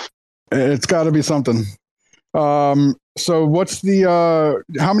 It's got to be something. So what's the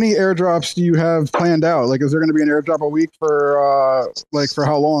how many airdrops do you have planned out? Like, is there going to be an airdrop a week for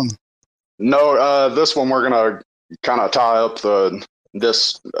how long? No, this one we're going to kind of tie up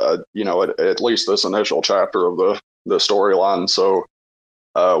this at least this initial chapter of the storyline. So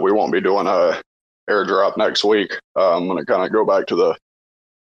we won't be doing a airdrop next week. I'm going to kind of go back to the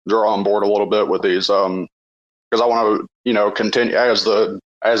drawing board a little bit with these because I want to continue as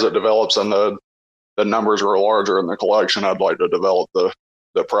it develops and the numbers grow larger in the collection. I'd like to develop the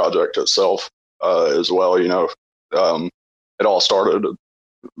project itself as well. It all started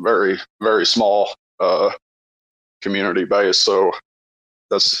very, very small community base, so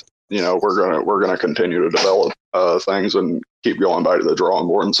that's we're gonna continue to develop things and keep going back to the drawing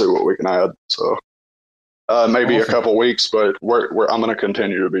board and see what we can add. So maybe Awesome. a couple weeks, but I'm gonna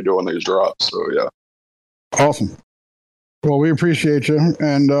continue to be doing these drops. So yeah. Awesome. Well, we appreciate you,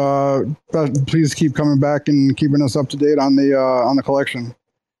 and please keep coming back and keeping us up to date on the collection.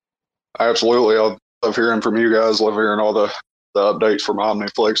 Absolutely, I love hearing from you guys. Love hearing all the updates from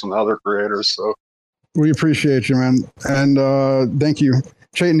OmniFlix and the other creators. So we appreciate you, man, and thank you.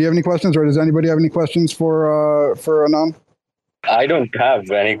 Chayton, do you have any questions, or does anybody have any questions for Anand? I don't have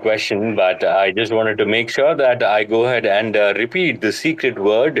any question, but I just wanted to make sure that I go ahead and repeat the secret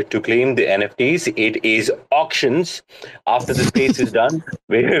word to claim the NFTs. It is auctions. After the space is done,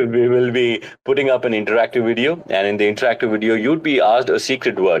 we will be putting up an interactive video. And in the interactive video, you'd be asked a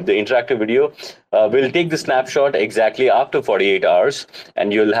secret word. The interactive video will take the snapshot exactly after 48 hours.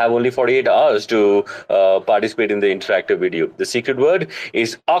 And you'll have only 48 hours to participate in the interactive video. The secret word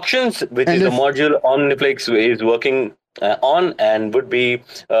is auctions, which is the module OmniFlix is working on and would be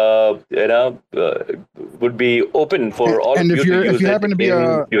open for all of you to use if you happen to be in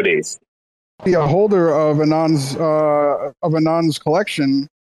a few days. Be a holder of Anand's collection,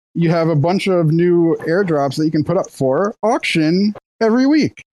 you have a bunch of new airdrops that you can put up for auction every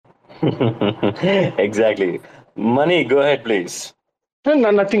week. Exactly. Money, go ahead, please. No,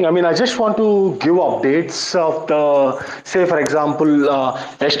 nothing. I mean, I just want to give updates of say, for example,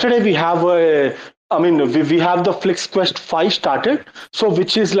 yesterday we have we have the Flix Quest 5 started, so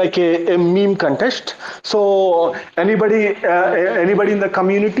which is like a meme contest. So anybody in the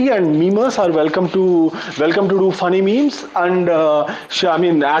community and memers are welcome to do funny memes. And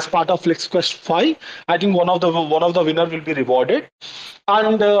as part of Flix Quest 5, I think one of the winner will be rewarded.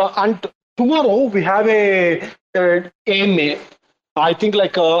 And tomorrow we have a AMA. I think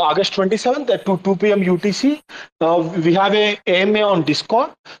like August 27th at 2 p.m. UTC, we have a AMA on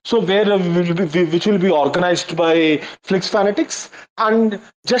Discord, so where which will be organized by Flix Fanatics, and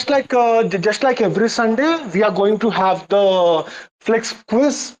just like every Sunday, we are going to have the Flix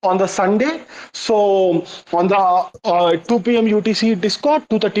quiz on the Sunday. So on the 2 p.m. UTC Discord,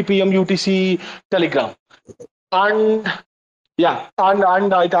 2:30 p.m. UTC Telegram, and yeah,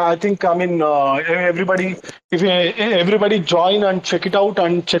 and I think everybody, if everybody join and check it out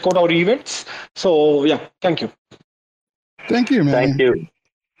and check out our events. So yeah, thank you. Thank you, man. Thank you.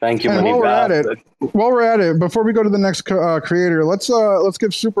 Thank you, and while we're at it, before we go to the next creator, let's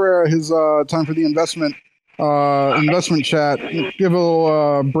give Super his time for the investment chat. Give a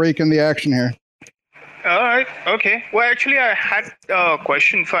little break in the action here. All right. Okay. Well, actually, I had a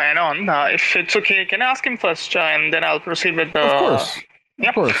question for Anon. If it's okay, can I ask him first, and then I'll proceed with the. Of course. Yeah.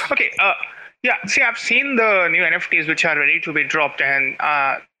 Of course. Okay. Yeah. See, I've seen the new NFTs which are ready to be dropped, and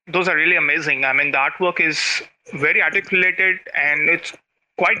those are really amazing. I mean, the artwork is very articulated and it's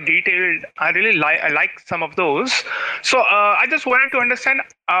quite detailed. I like some of those. So I just wanted to understand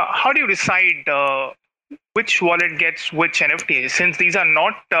how do you decide which wallet gets which NFT, since these are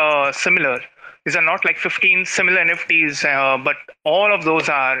not similar. These are not like 15 similar NFTs, but all of those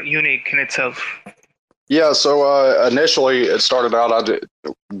are unique in itself. Yeah, so initially it started out,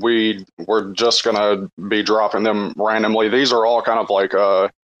 we were just going to be dropping them randomly. These are all kind of like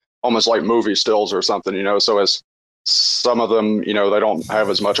almost like movie stills or something, so as some of them, they don't have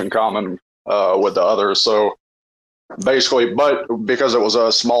as much in common with the others. So basically, but because it was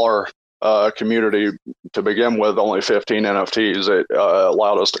a smaller community to begin with, only 15 NFTs, it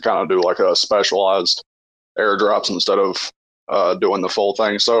allowed us to kind of do like a specialized airdrops instead of doing the full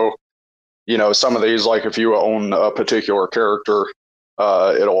thing. So, some of these, like if you own a particular character,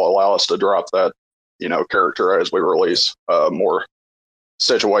 it'll allow us to drop that, character as we release more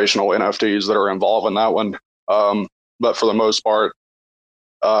situational NFTs that are involved in that one. But for the most part,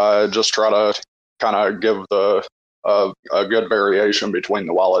 just try to kind of give a good variation between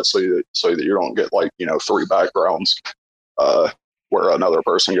the wallets so that you don't get like 3 backgrounds where another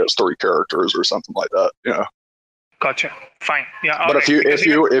person gets 3 characters or something like that. Gotcha. Fine. Yeah. But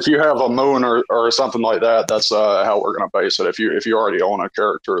if you have a moon or something like that, that's how we're going to base it. If you already own a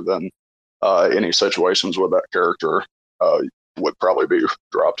character, then any situations with that character would probably be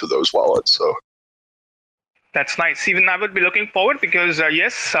dropped to those wallets. So. That's nice. Even I would be looking forward because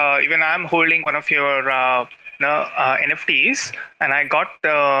yes, even I'm holding one of your NFTs, and I got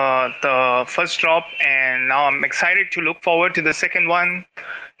the first drop, and now I'm excited to look forward to the second one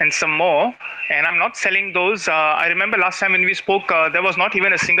and some more. And I'm not selling those. I remember last time when we spoke, there was not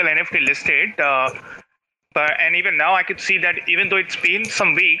even a single NFT listed. And even now, I could see that even though it's been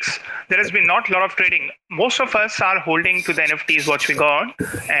some weeks, there has been not a lot of trading. Most of us are holding to the NFTs what we got,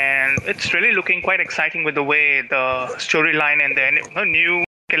 and it's really looking quite exciting with the way the storyline and the new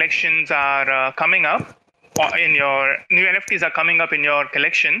collections are coming up in your new NFTs are coming up in your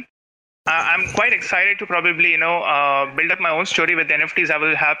collection. I'm quite excited to probably build up my own story with the NFTs I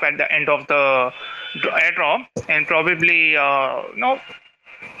will have at the end of the airdrop, and probably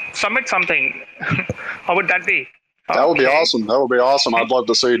submit something. How would that be? That would be awesome. That would be awesome. I'd love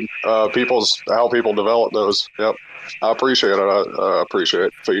to see how people develop those. Yep, I appreciate it. I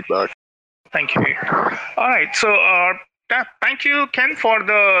appreciate feedback. Thank you. All right. So thank you, Ken, for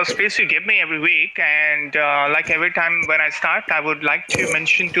the space you give me every week. And like every time when I start, I would like to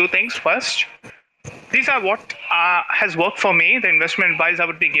mention two things. First, these are what has worked for me. The investment advice I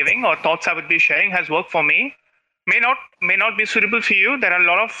would be giving or thoughts I would be sharing has worked for me. May not be suitable for you. There are a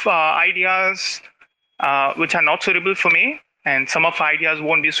lot of ideas which are not suitable for me, and some of ideas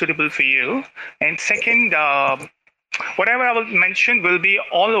won't be suitable for you. And second, whatever I will mention will be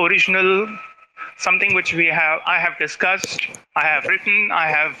all original, something which I have discussed, I have written, I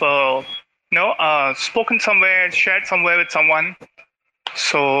have spoken somewhere, shared somewhere with someone.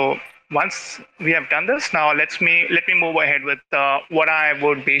 So once we have done this, now let me move ahead with what I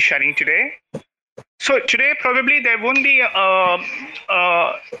would be sharing today. So today probably there won't be an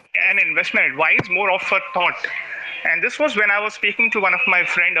investment advice, more of a thought. And this was when I was speaking to one of my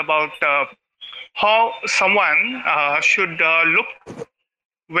friend about how someone should look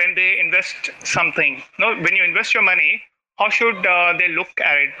when they invest something. When you invest your money, how should they look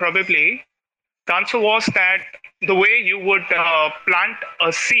at it? Probably the answer was that the way you would plant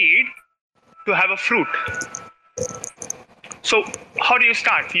a seed to have a fruit. So how do you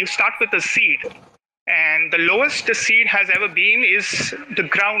start? You start with a seed. And the lowest the seed has ever been is the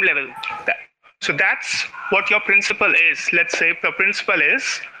ground level. So that's what your principle is. Let's say the principle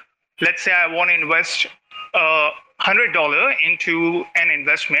is, let's say I want to invest $100 into an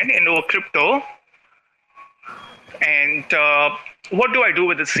investment, into a crypto. And what do I do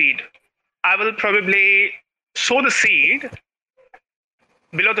with the seed? I will probably sow the seed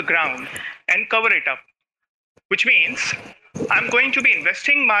below the ground and cover it up, which means I'm going to be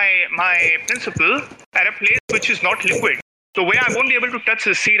investing my principal at a place which is not liquid. The way I won't be able to touch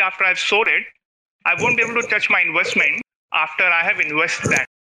the seed after I've sowed it, I won't be able to touch my investment after I have invested that.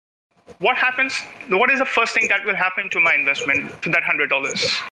 What happens? What is the first thing that will happen to my investment, to that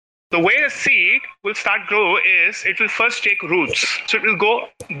 $100? The way the seed will start grow is it will first take roots. So it will go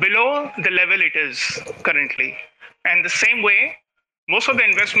below the level it is currently. And the same way, most of the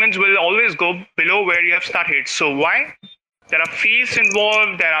investments will always go below where you have started. So why? There are fees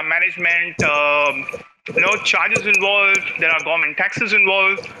involved, there are management charges involved, there are government taxes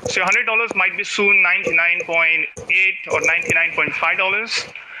involved. So $100 might be soon $99.8 or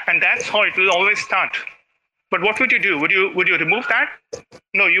 $99.5, and that's how it will always start. But what would you do? Would you remove that?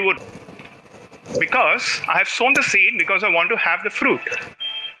 No, you would, because I have sown the seed because I want to have the fruit.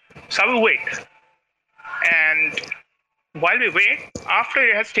 So I will wait, and while we wait, after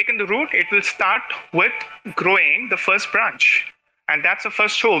it has taken the root, it will start with growing the first branch. And that's the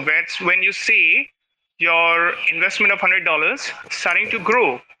first show. That's when you see your investment of $100 starting to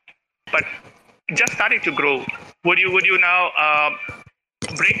grow, but just starting to grow. Would you now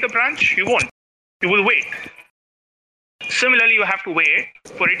break the branch? You won't. You will wait. Similarly, you have to wait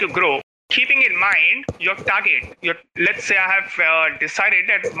for it to grow. Keeping in mind your target, let's say I have decided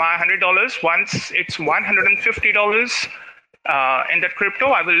that my $100, once it's $150 in that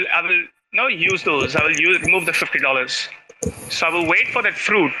crypto, I will use those. I will remove the $50. So I will wait for that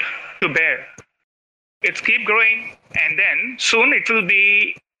fruit to bear. It's keep growing, and then soon it will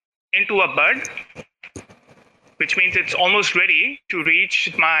be into a bud, which means it's almost ready to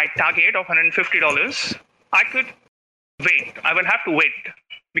reach my target of $150. I could wait. I will have to wait,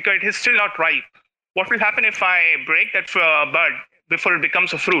 because it is still not ripe. What will happen if I break that bud before it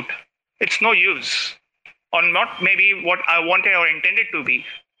becomes a fruit? It's no use, or not maybe what I wanted or intended to be.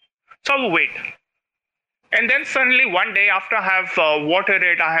 So I will wait. And then suddenly one day after I have watered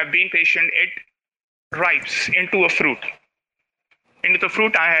it, I have been patient, it ripes into a fruit. Into the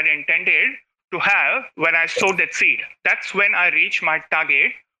fruit I had intended to have when I sowed that seed. That's when I reach my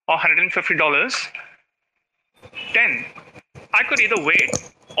target of $150. Then I could either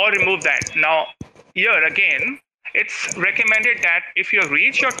wait or remove that. Now, year again, it's recommended that if you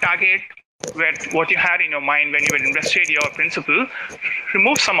reach your target with what you had in your mind when you had invested your principal,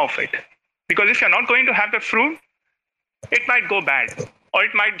 remove some of it. Because if you're not going to have the fruit, it might go bad, or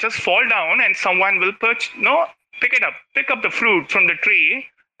it might just fall down and someone will pick it up, pick up the fruit from the tree,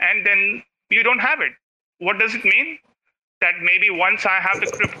 and then you don't have it. What does it mean? That maybe once I have the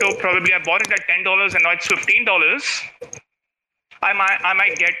crypto, probably I bought it at $10 and now it's $15. I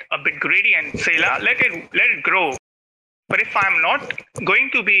might get a bit greedy and say, let it grow. But if I'm not going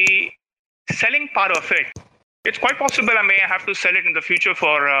to be selling part of it, it's quite possible I may have to sell it in the future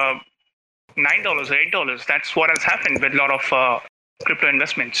for $9 or $8. That's what has happened with a lot of crypto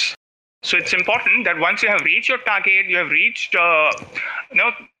investments. So it's important that once you have reached your target, you have reached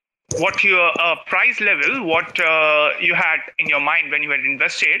what your price level, what you had in your mind when you had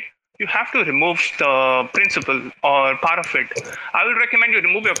invested, you have to remove the principal or part of it. I will recommend you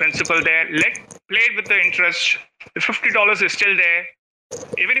remove your principal there. Play it with the interest. The $50 is still there.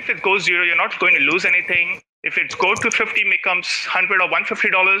 Even if it goes zero, you're not going to lose anything. If it goes to 50, becomes $100 or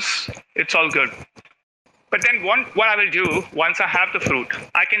 $150, it's all good. But then what I will do once I have the fruit,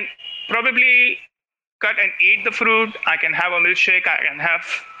 I can probably cut and eat the fruit. I can have a milkshake. I can have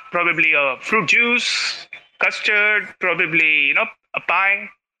probably a fruit juice, custard, probably a pie.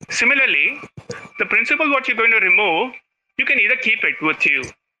 Similarly, the principle what you're going to remove, you can either keep it with you,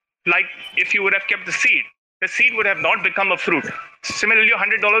 like if you would have kept the seed would have not become a fruit. Similarly,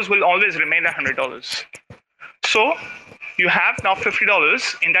 $100 will always remain $100. So you have now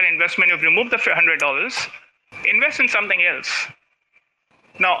 $50 in that investment. You've removed the $100. Invest in something else.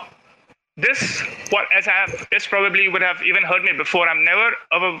 Now, this probably would have even heard me before. I'm never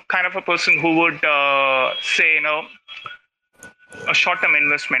a kind of a person who would say, a short-term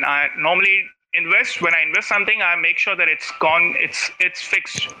investment. I normally invest. When I invest something, I make sure that it's gone, it's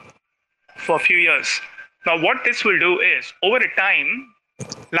fixed for a few years. Now, what this will do is, over a time,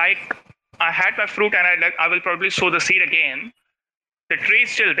 like I had my fruit and I will probably sow the seed again. The tree is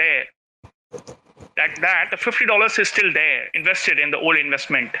still there. The $50 is still there, invested in the old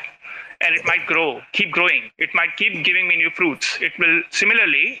investment. And it might keep growing. It might keep giving me new fruits. It will,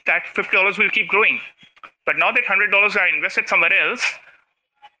 similarly, that $50 will keep growing. But now that $100 are invested somewhere else,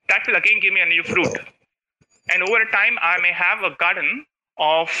 that will again give me a new fruit. And over time, I may have a garden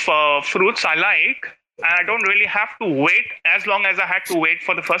of fruits I like, and I don't really have to wait as long as I had to wait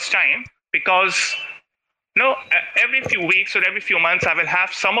for the first time, because every few weeks or every few months, I will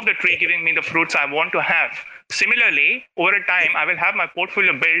have some of the tree giving me the fruits I want to have. Similarly, over a time, I will have my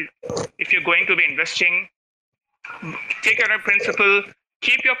portfolio built. If you're going to be investing, take your principal,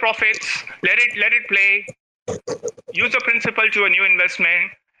 keep your profits, let it play, use the principal to a new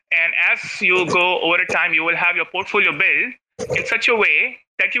investment, and as you go over time, you will have your portfolio built in such a way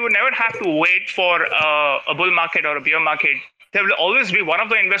that you will never have to wait for a bull market or a bear market. There will always be one of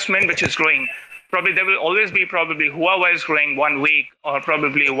the investment which is growing. Probably there will always be Huawei is growing 1 week, or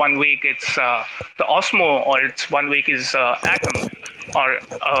probably 1 week it's the Osmo, or it's 1 week is Atom, or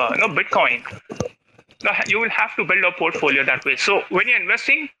Bitcoin. You will have to build a portfolio that way. So when you're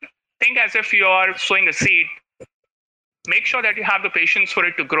investing, think as if you are sowing a seed. Make sure that you have the patience for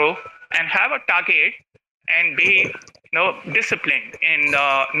it to grow, and have a target, and be disciplined in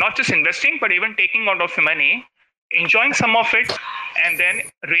not just investing, but even taking out of your money, enjoying some of it, and then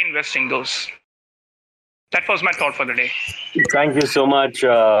reinvesting those. That was my thought for the day. Thank you so much,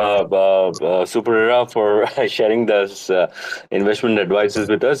 Superera, for sharing this investment advices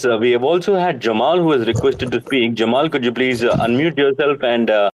with us. We have also had Jamal, who has requested to speak. Jamal, could you please unmute yourself and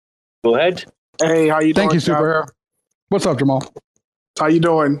go ahead? Hey, how you doing? Thank you, Superera. What's up, Jamal? How you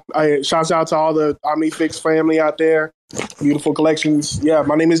doing? Shouts out to all the OmniFlix family out there. Beautiful collections. Yeah,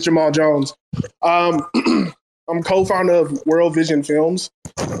 my name is Jamal Jones. I'm co-founder of World Vision Films.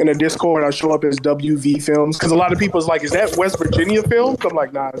 In the Discord, I show up as WV Films, because a lot of people's like, is that West Virginia Films? I'm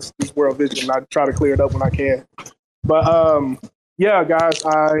like, nah, it's World Vision. I try to clear it up when I can. But yeah, guys,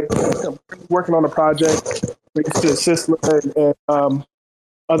 I'm working on a project to assist and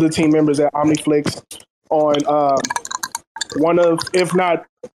other team members at OmniFlix on one of, if not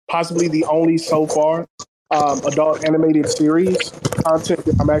possibly the only so far, adult animated series content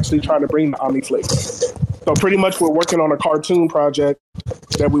that I'm actually trying to bring to OmniFlix. So pretty much we're working on a cartoon project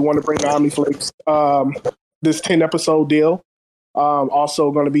that we want to bring to OmniFlix. This 10-episode deal.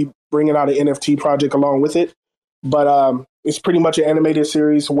 Also going to be bringing out an NFT project along with it. But it's pretty much an animated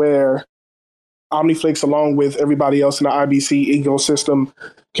series where OmniFlix, along with everybody else in the IBC ecosystem,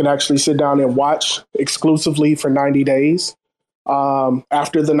 can actually sit down and watch exclusively for 90 days.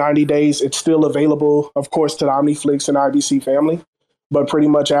 After the 90 days, it's still available, of course, to the OmniFlix and IBC family. But pretty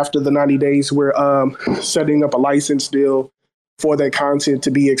much after the 90 days, we're setting up a license deal for that content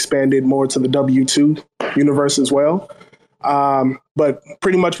to be expanded more to the W2 universe as well. But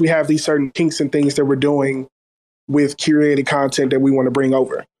pretty much we have these certain kinks and things that we're doing with curated content that we want to bring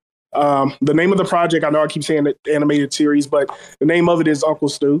over. The name of the project, I know I keep saying the animated series, but the name of it is Uncle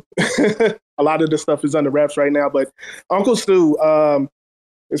Stu. A lot of the stuff is under wraps right now, but Uncle Stu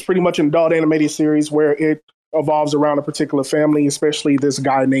is pretty much an adult animated series where it evolves around a particular family, especially this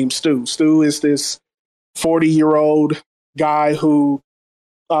guy named Stu. Stu is this 40-year-old guy who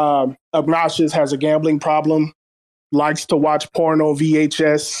obnoxious, has a gambling problem, likes to watch porno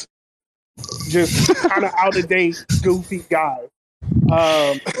VHS, just kind of out of date, goofy guy.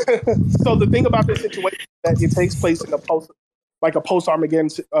 So the thing about this situation is that it takes place in a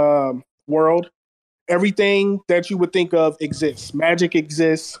post-Armageddon world. Everything that you would think of exists. Magic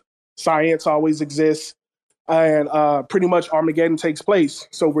exists. Science always exists. And pretty much Armageddon takes place.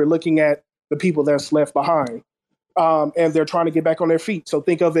 So we're looking at the people that's left behind. And they're trying to get back on their feet. So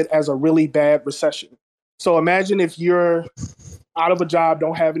think of it as a really bad recession. So imagine if you're out of a job,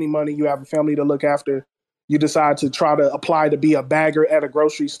 don't have any money, you have a family to look after, you decide to try to apply to be a bagger at a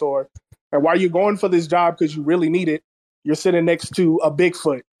grocery store. And while you're going for this job because you really need it, you're sitting next to a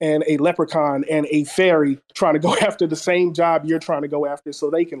Bigfoot and a leprechaun and a fairy trying to go after the same job you're trying to go after so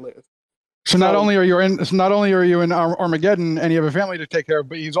they can live. So not only are you in Armageddon and you have a family to take care of,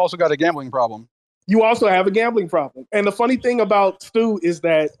 but he's also got a gambling problem. You also have a gambling problem. And the funny thing about Stu is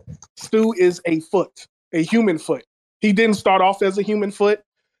that Stu is a human foot. He didn't start off as a human foot,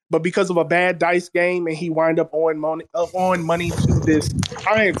 but because of a bad dice game and he wind up owing money to this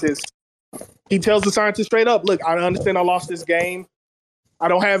scientist, he tells the scientist straight up, look, I understand I lost this game. I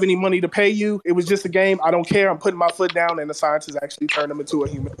don't have any money to pay you. It was just a game. I don't care. I'm putting my foot down. And the scientist actually turned him into a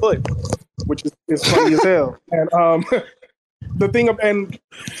human foot, which is funny as hell. And the thing and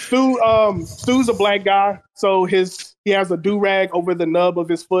Stu's a black guy, so he has a do-rag over the nub of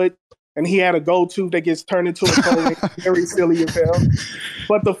his foot, and he had a gold tooth that gets turned into a toe. Very silly as hell.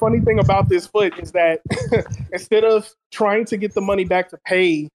 But the funny thing about this foot is that instead of trying to get the money back to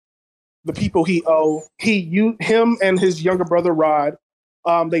pay the people he owe, him and his younger brother Rod,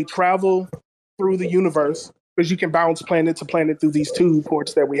 they travel through the universe because you can bounce planet to planet through these two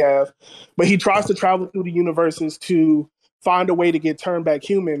ports that we have. But he tries to travel through the universes to find a way to get turned back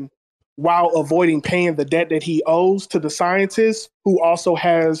human while avoiding paying the debt that he owes to the scientist, who also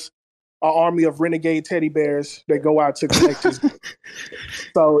has an army of renegade teddy bears that go out to collect his.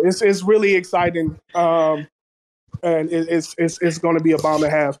 So it's really exciting, and it's going to be a bomb to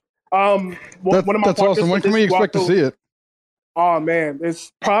have. One of my that's awesome. When can we expect to see it? Oh man,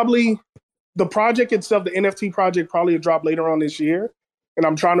 it's probably the project itself. The NFT project probably will drop later on this year, and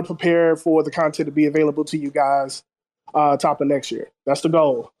I'm trying to prepare for the content to be available to you guys top of next year. That's the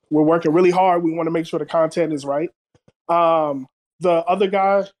goal. We're working really hard. We want to make sure the content is right. The other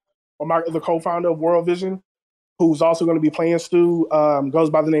guy, the co-founder of World Vision, who's also going to be playing Stu, goes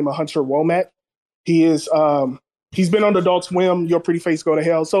by the name of Hunter Womack. He is he's been on Adult Swim, Your Pretty Face Go to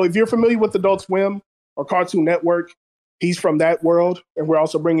Hell. So if you're familiar with Adult Swim or Cartoon Network, he's from that world, and we're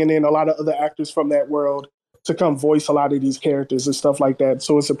also bringing in a lot of other actors from that world to come voice a lot of these characters and stuff like that.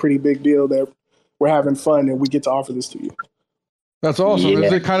 So it's a pretty big deal that we're having fun and we get to offer this to you. That's awesome. Yeah.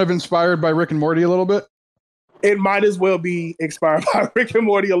 Is it kind of inspired by Rick and Morty a little bit? It might as well be inspired by Rick and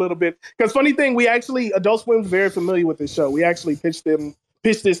Morty a little bit. Because funny thing, Adult Swim's very familiar with this show. We actually pitched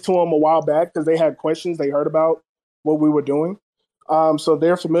this to them a while back because they had questions. They heard about what we were doing. So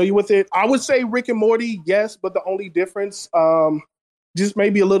they're familiar with it. I would say Rick and Morty, yes, but the only difference, just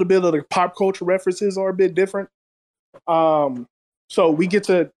maybe a little bit of the pop culture references are a bit different. So we get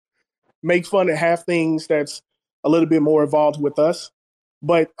to make fun and have things that's a little bit more involved with us.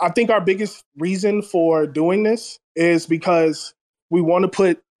 But I think our biggest reason for doing this is because we want to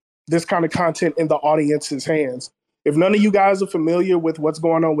put this kind of content in the audience's hands. If none of you guys are familiar with what's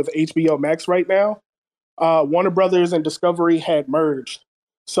going on with HBO Max right now, Warner Brothers and Discovery had merged.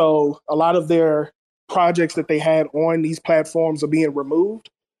 So a lot of their projects that they had on these platforms are being removed.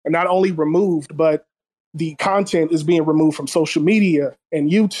 And not only removed, but the content is being removed from social media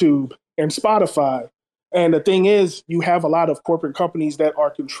and YouTube and Spotify. And the thing is, you have a lot of corporate companies that are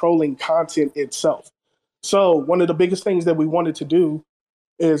controlling content itself. So one of the biggest things that we wanted to do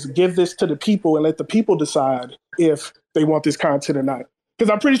is give this to the people and let the people decide if they want this content or not. Because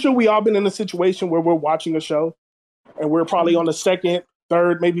I'm pretty sure we all been in a situation where we're watching a show and we're probably on the second,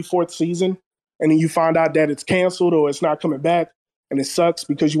 third, maybe fourth season. And then you find out that it's canceled or it's not coming back. And it sucks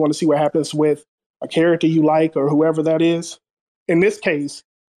because you want to see what happens with a character you like or whoever that is. In this case,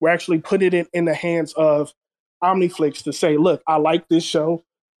 we're actually putting it in the hands of OmniFlix to say, look, I like this show.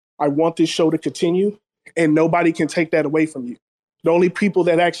 I want this show to continue, and nobody can take that away from you. The only people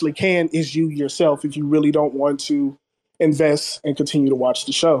that actually can is you yourself if you really don't want to invest and continue to watch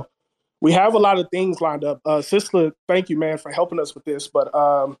the show. We have a lot of things lined up. Sisla, thank you, man, for helping us with this. But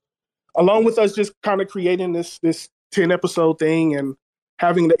along with us just kind of creating this 10 episode thing and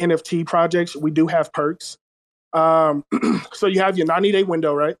having the NFT projects, we do have perks. So you have your 90-day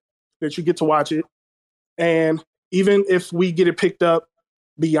window, right, that you get to watch it. And even if we get it picked up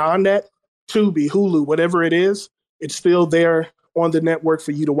beyond that, Tubi, Hulu, whatever it is, it's still there on the network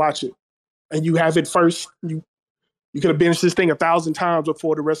for you to watch it. And you have it first. You could have binged this thing 1,000 times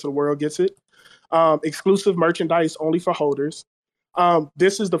before the rest of the world gets it. Exclusive merchandise only for holders.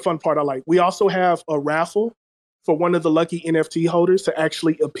 This is the fun part I like. We also have a raffle for one of the lucky NFT holders to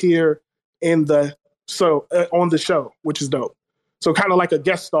actually appear on the show, which is dope. So kind of like a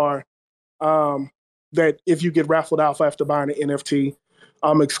guest star that if you get raffled out for after buying an NFT.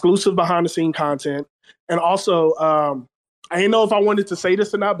 Exclusive behind the scene content. And also, I didn't know if I wanted to say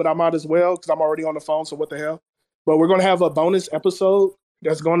this or not, but I might as well because I'm already on the phone, so what the hell. But we're going to have a bonus episode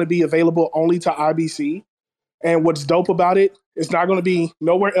that's going to be available only to IBC. And what's dope about it, it's not going to be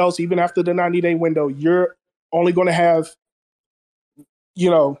nowhere else, even after the 90-day window. You're only going to have,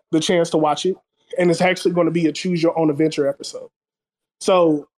 the chance to watch it. And it's actually going to be a choose your own adventure episode.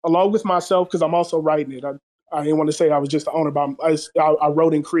 So along with myself, because I'm also writing it, I didn't want to say I was just the owner, but I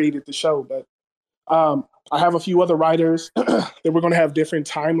wrote and created the show. But I have a few other writers that we're going to have different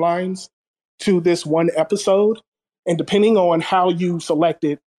timelines to this one episode. And depending on how you select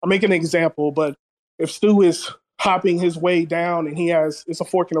it, I'll make an example, but if Stu is hopping his way down and it's a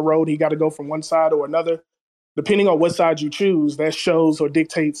fork in the road, he got to go from one side or another. Depending on what side you choose, that shows or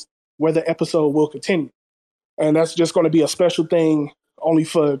dictates where the episode will continue. And that's just going to be a special thing only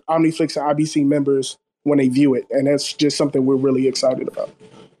for OmniFlix and IBC members when they view it. And that's just something we're really excited about.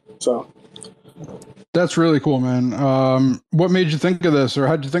 So that's really cool, man. What made you think of this, or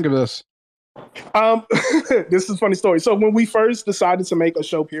how did you think of this? This is a funny story. So when we first decided to make a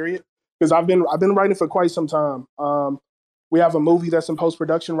show, period, because I've been writing for quite some time. We have a movie that's in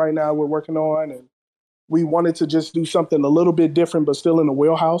post-production right now we're working on, and we wanted to just do something a little bit different, but still in the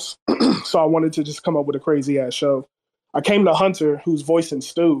wheelhouse. So I wanted to just come up with a crazy ass show. I came to Hunter, who's voicing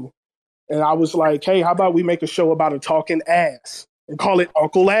Stu, and I was like, hey, how about we make a show about a talking ass and call it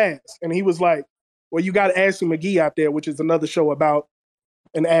Uncle Ass? And he was like, well, you got Assy McGee out there, which is another show about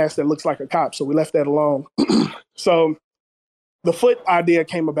an ass that looks like a cop. So we left that alone. So the foot idea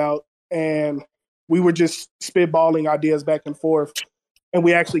came about, and we were just spitballing ideas back and forth. And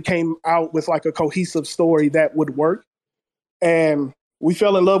we actually came out with like a cohesive story that would work. And we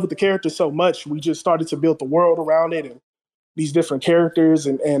fell in love with the character so much, we just started to build the world around it and these different characters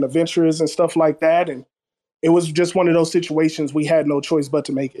and adventures and stuff like that. And it was just one of those situations we had no choice but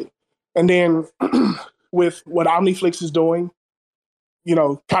to make it. And then with what OmniFlix is doing,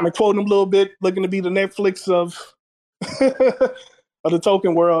 kind of quoting them a little bit, looking to be the Netflix of of the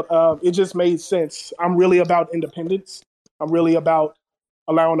token world, it just made sense. I'm really about independence. I'm really about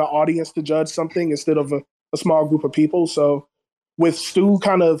allowing the audience to judge something instead of a small group of people. So with Stu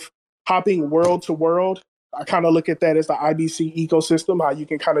kind of hopping world to world, I kind of look at that as the IBC ecosystem, how you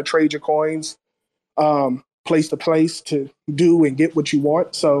can kind of trade your coins place to place to do and get what you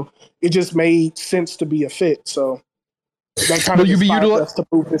want. So it just made sense to be a fit. So that kind of inspired us to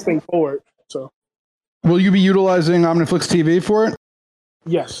move this thing forward. So will you be utilizing OmniFlix TV for it?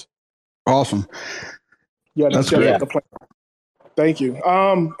 Yes. Awesome. Yeah, that's great. The plan. Thank you.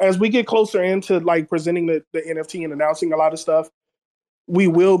 As we get closer into like presenting the NFT and announcing a lot of stuff, we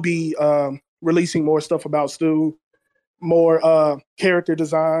will be releasing more stuff about Stu, more character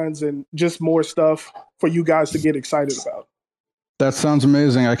designs, and just more stuff for you guys to get excited about. That sounds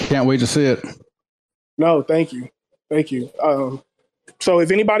amazing. I can't wait to see it. No, thank you. Thank you. So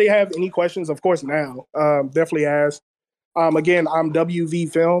if anybody have any questions, of course, now, definitely ask. Again, I'm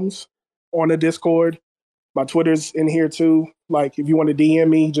WV Films on the Discord. My Twitter's in here too. Like if you want to DM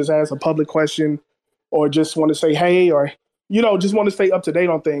me, just ask a public question or just want to say hey, or, just want to stay up to date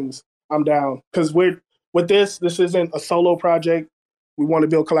on things, I'm down. Because with this isn't a solo project. We want to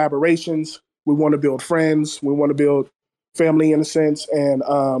build collaborations. We want to build friends. We want to build family in a sense, and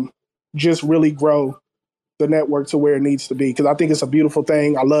just really grow the network to where it needs to be. Because I think it's a beautiful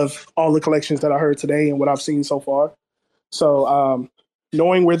thing. I love all the collections that I heard today and what I've seen so far. So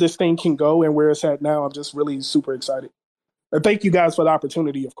knowing where this thing can go and where it's at now, I'm just really super excited. And thank you guys for the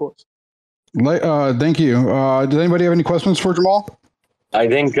opportunity, of course. Thank you. Does anybody have any questions for Jamal? I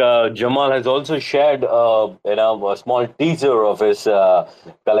think Jamal has also shared, a small teaser of his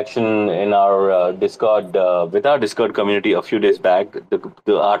collection in our Discord with our Discord community a few days back. The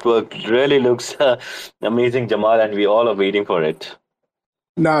artwork really looks amazing, Jamal, and we all are waiting for it.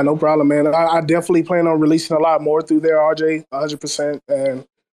 Nah, no problem, man. I definitely plan on releasing a lot more through there, RJ, 100%. And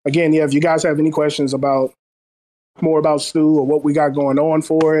again, yeah, if you guys have any questions about more about Stu or what we got going on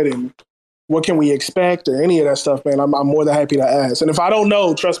for it and what can we expect or any of that stuff, man, I'm more than happy to ask. And if I don't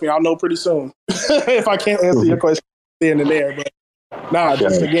know, trust me, I'll know pretty soon if I can't answer your question then and there. But nah,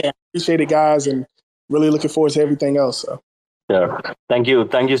 just again, appreciate it, guys, and really looking forward to everything else. So. Sure. Thank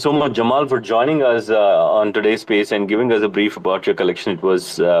you so much, Jamal, for joining us on today's space and giving us a brief about your collection. It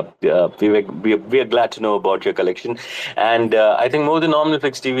was we are glad to know about your collection, and I think more than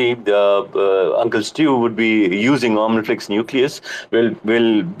OmniFlix TV, Uncle Stu would be using OmniFlix Nucleus. We'll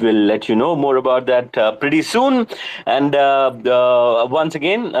let you know more about that pretty soon. And once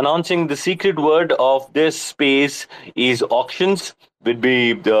again, announcing the secret word of this space is auctions. We'll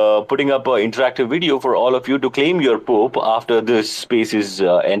be putting up an interactive video for all of you to claim your Pope after this space is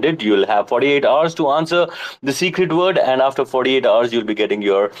ended. You'll have 48 hours to answer the secret word, and after 48 hours, you'll be getting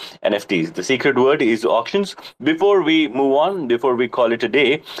your NFTs. The secret word is auctions. Before we move on, before we call it a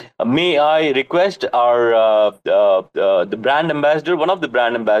day, may I request our the brand ambassador, one of the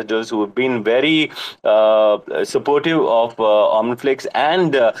brand ambassadors who have been very supportive of OmniFlix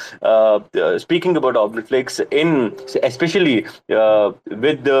and speaking about OmniFlix especially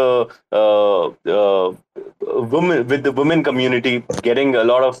with the women community, getting a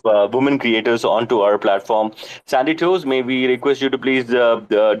lot of women creators onto our platform. Sandy Toes, may we request you to please do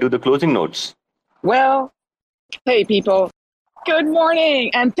the closing notes? Well, hey people, good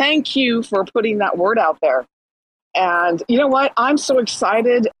morning, and thank you for putting that word out there. And you know what? I'm so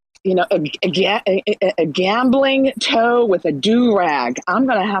excited. You know, a gambling toe with a do-rag. I'm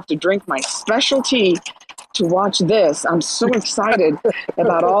going to have to drink my specialty to watch this. I'm so excited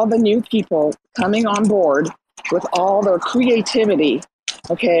about all the new people coming on board with all their creativity.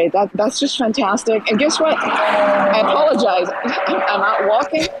 Okay, that's just fantastic. And guess what? I apologize. I'm out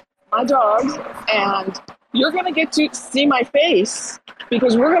walking my dogs, and you're going to get to see my face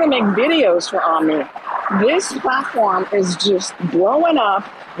because we're going to make videos for Omni. This platform is just blowing up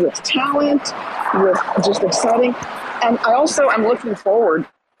with talent, with just exciting. And I'm looking forward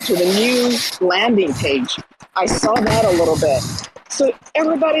to the new landing page. I saw that a little bit. So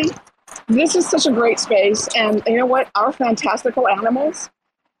everybody, this is such a great space. And you know what? Our fantastical animals,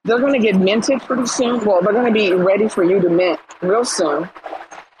 they're going to get minted pretty soon. Well, they're going to be ready for you to mint real soon.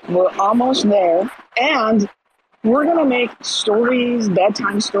 We're almost there. And we're going to make stories,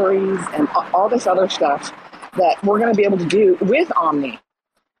 bedtime stories, and all this other stuff that we're going to be able to do with Omni.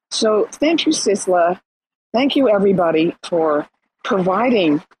 So thank you, Sisla. Thank you, everybody, for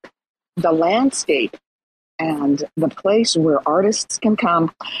providing the landscape and the place where artists can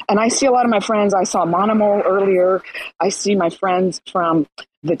come. And I see a lot of my friends. I saw Monomol earlier. I see my friends from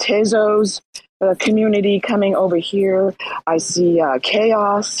the Tezos community coming over here. I see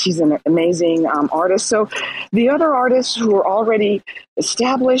Chaos. He's an amazing artist. So the other artists who are already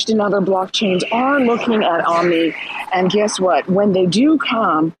established in other blockchains are looking at Omni. And guess what? When they do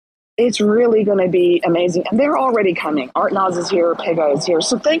come, it's really going to be amazing. And they're already coming. Artnaz is here. Pega is here.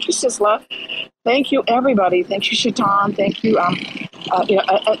 So thank you, Sisla. Thank you, everybody. Thank you, Shaitan. Thank you. And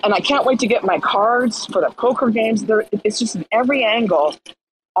I can't wait to get my cards for the poker games. It's just in every angle,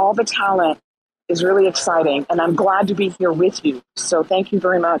 all the talent is really exciting. And I'm glad to be here with you. So thank you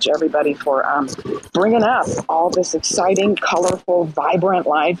very much, everybody, for bringing up all this exciting, colorful, vibrant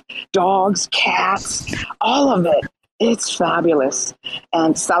life. Dogs, cats, all of it. It's fabulous.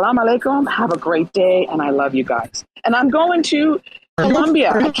 And salam alaikum. Have a great day. And I love you guys. And I'm going to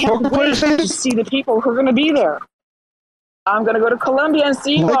Colombia. I can't wait to see the people who are going to be there. I'm going to go to Colombia and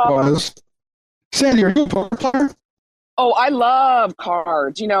see you all. Sandy, are you a poker player? Oh, I love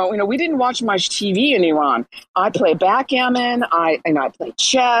cards. You know, we didn't watch much TV in Iran. I play backgammon. I play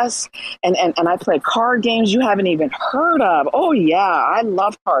chess, and I play card games you haven't even heard of. Oh yeah, I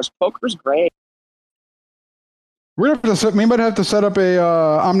love cards. Poker's great. We might have to set up a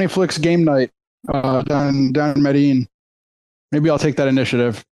OmniFlix game night down in Medellin. Maybe I'll take that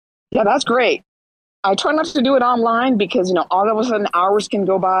initiative. Yeah, that's great. I try not to do it online because, all of a sudden hours can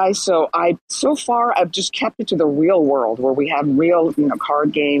go by. So far I've just kept it to the real world where we have real,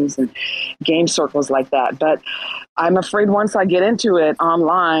 card games and game circles like that. But I'm afraid once I get into it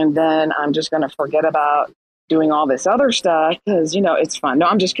online, then I'm just going to forget about doing all this other stuff because, it's fun. No,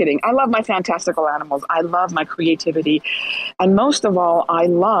 I'm just kidding. I love my fantastical animals. I love my creativity. And most of all, I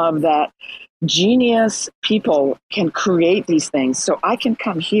love that genius people can create these things. So I can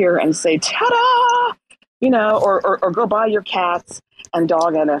come here and say, ta-da, or go buy your cats and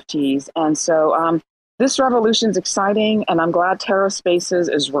dog NFTs. And so this revolution's exciting, and I'm glad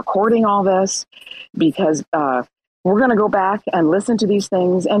TerraSpaces is recording all this because we're going to go back and listen to these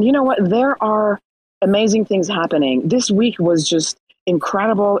things. And you know what? There are amazing things happening. This week was just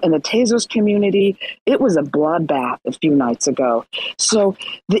incredible in the Tezos community. It was a bloodbath a few nights ago. So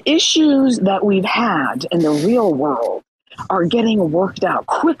the issues that we've had in the real world are getting worked out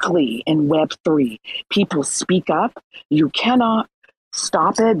quickly in Web3. People speak up. You cannot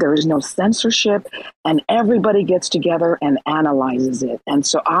stop it. There is no censorship, and everybody gets together and analyzes it. And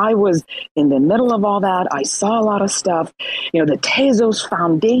so I was in the middle of all that. I saw a lot of stuff. The Tezos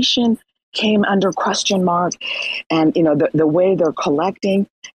Foundation came under question mark, and the way they're collecting,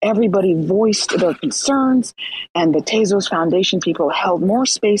 everybody voiced their concerns, and the Tezos Foundation people held more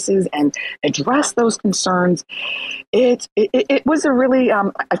spaces and addressed those concerns. It was a really I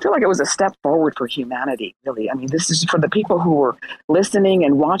feel like it was a step forward for humanity, really. I mean, this is for the people who were listening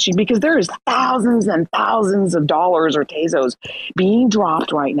and watching, because there is thousands and thousands of dollars or Tezos being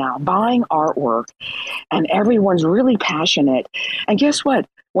dropped right now, buying artwork, and everyone's really passionate. And guess what?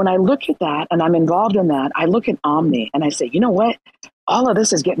 When I look at that and I'm involved in that, I look at Omni and I say, you know what? All of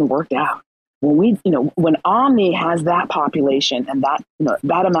this is getting worked out. When Omni has that population and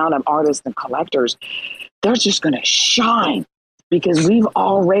that amount of artists and collectors, they're just going to shine because we've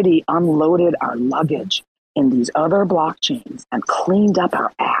already unloaded our luggage in these other blockchains and cleaned up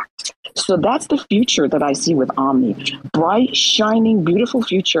our act. So that's the future that I see with Omni. Bright, shining, beautiful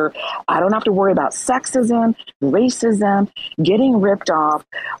future. I don't have to worry about sexism, racism, getting ripped off.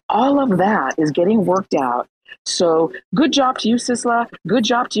 All of that is getting worked out. So good job to you, Sisla. Good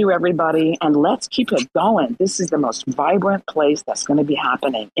job to you, everybody. And let's keep it going. This is the most vibrant place that's going to be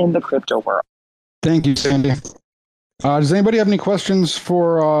happening in the crypto world. Thank you, Sandy. Does anybody have any questions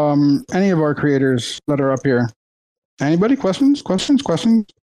for any of our creators that are up here? Anybody? Questions?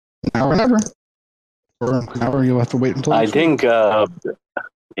 Now or never. Or now you'll have to wait until I think, I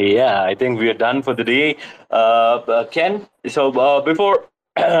think we are done for the day. Ken, so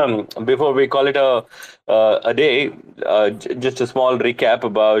before we call it a day, just a small recap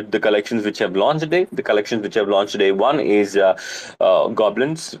about the collections which have launched today. The collections which have launched today, one is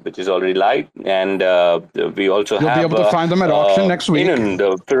Goblins, which is already live, and we also You'll be able to find them at auction next week. In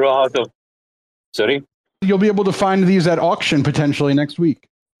the Firo House of... Sorry? You'll be able to find these at auction potentially next week.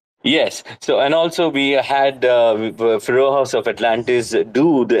 Yes. So, and also we had Firo House of Atlantis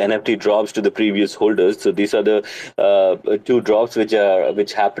do the NFT drops to the previous holders. So these are the two drops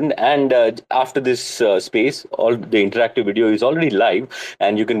which happened. And after this space, all the interactive video is already live,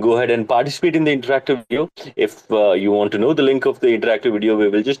 and you can go ahead and participate in the interactive video. If you want to know the link of the interactive video, we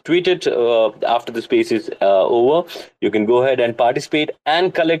will just tweet it after the space is over. You can go ahead and participate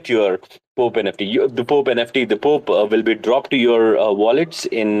and collect your Pope NFT. The Pope NFT, the Pope will be dropped to your wallets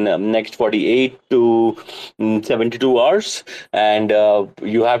in next 48 to 72 hours. And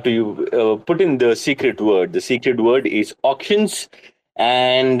you have to put in the secret word. The secret word is auctions.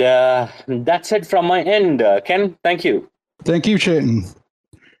 And that's it from my end. Ken, thank you. Thank you, Chetan.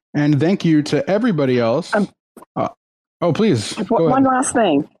 And thank you to everybody else. Please. One last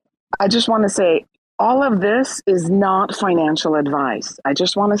thing. I just want to say, all of this is not financial advice. I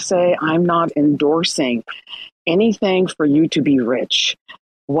just want to say I'm not endorsing anything for you to be rich.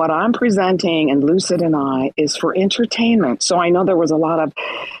 What I'm presenting, and Lucid and I, is for entertainment. So I know there was a lot of,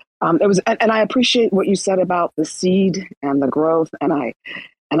 and I appreciate what you said about the seed and the growth. And I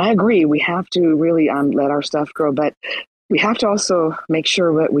agree, we have to really let our stuff grow, but we have to also make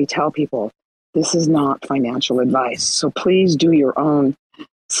sure that we tell people this is not financial advice. So please do your own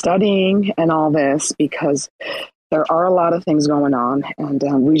studying and all this, because there are a lot of things going on, and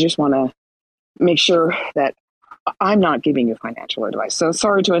we just want to make sure that I'm not giving you financial advice. So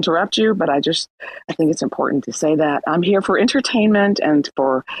sorry to interrupt you, but I think it's important to say that I'm here for entertainment and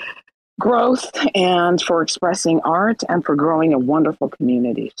for growth and for expressing art and for growing a wonderful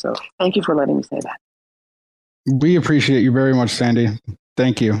community. So thank you for letting me say that. We appreciate you very much, Sandy.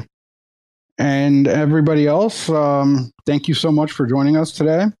 Thank you. And everybody else, thank you so much for joining us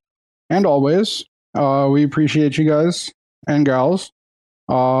today. And always, we appreciate you guys and gals.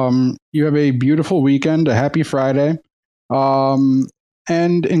 You have a beautiful weekend, a happy Friday. And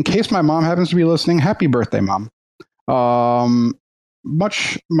in case my mom happens to be listening, happy birthday, Mom.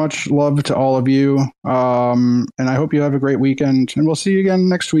 much love to all of you. And I hope you have a great weekend. And we'll see you again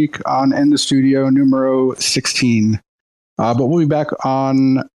next week on In the Studio numero 16. But we'll be back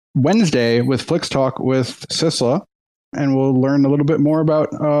on Wednesday with Flix Talk with Sisla, and we'll learn a little bit more about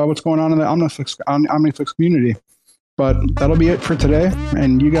what's going on in the OmniFlix community. But that'll be it for today,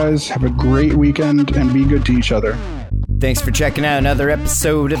 and you guys have a great weekend and be good to each other. Thanks for checking out another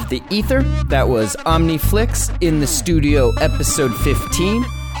episode of The Ether. That was OmniFlix In the Studio episode 15,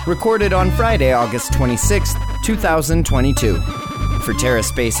 recorded on Friday, August 26th, 2022. For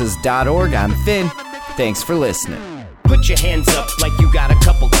TerraSpaces.org, I'm Finn. Thanks for listening. Put your hands up like you got a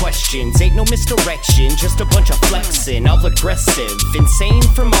couple questions. Ain't no misdirection, just a bunch of flexing. All aggressive, insane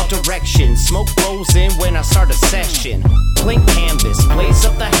from all directions. Smoke rolls in when I start a session. Blank canvas, blaze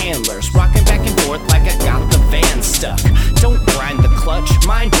up the handlers. Rocking back and forth like I got the van stuck. Don't grind the clutch,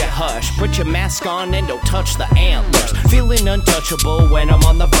 mind your hush. Put your mask on and don't touch the antlers. Feeling untouchable when I'm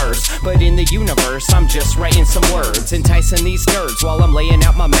on the verse. But in the universe, I'm just writing some words. Enticing these nerds while I'm laying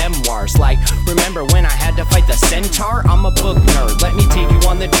out my memoirs. Like, remember when I had to fight the centaur? I'm a book nerd, let me take you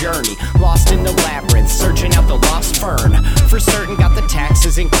on the journey. Lost in the labyrinth, searching out the lost fern. For certain, got the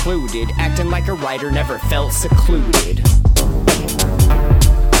taxes included. Acting like a writer, never felt secluded.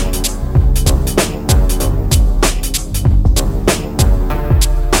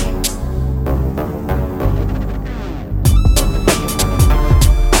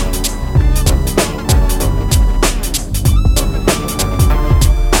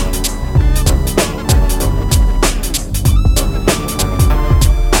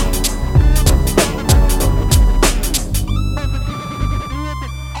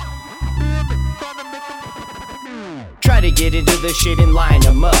 Try to get into the shit and line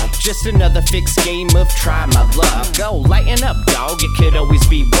them up. Just another fixed game of try my luck. Go, lighten up, dog, it could always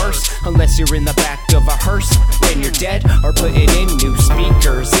be worse. Unless you're in the back of a hearse, then you're dead or putting in new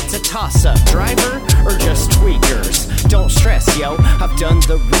speakers. It's a toss-up, driver or just tweakers. Don't stress, yo, I've done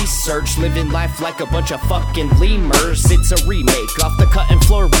the research. Living life like a bunch of fucking lemurs. It's a remake, off the cutting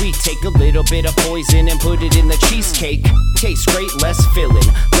floor we take a little bit of poison and put it in the cheesecake. Tastes great, less filling,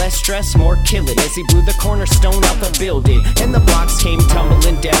 less stress, more killing. As he blew the cornerstone out the building, and the blocks came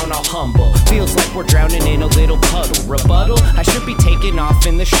tumbling down all humble. Feels like we're drowning in a little puddle. Rebuttal, I should be taking off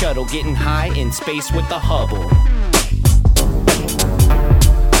in the shuttle, getting high in space with the Hubble.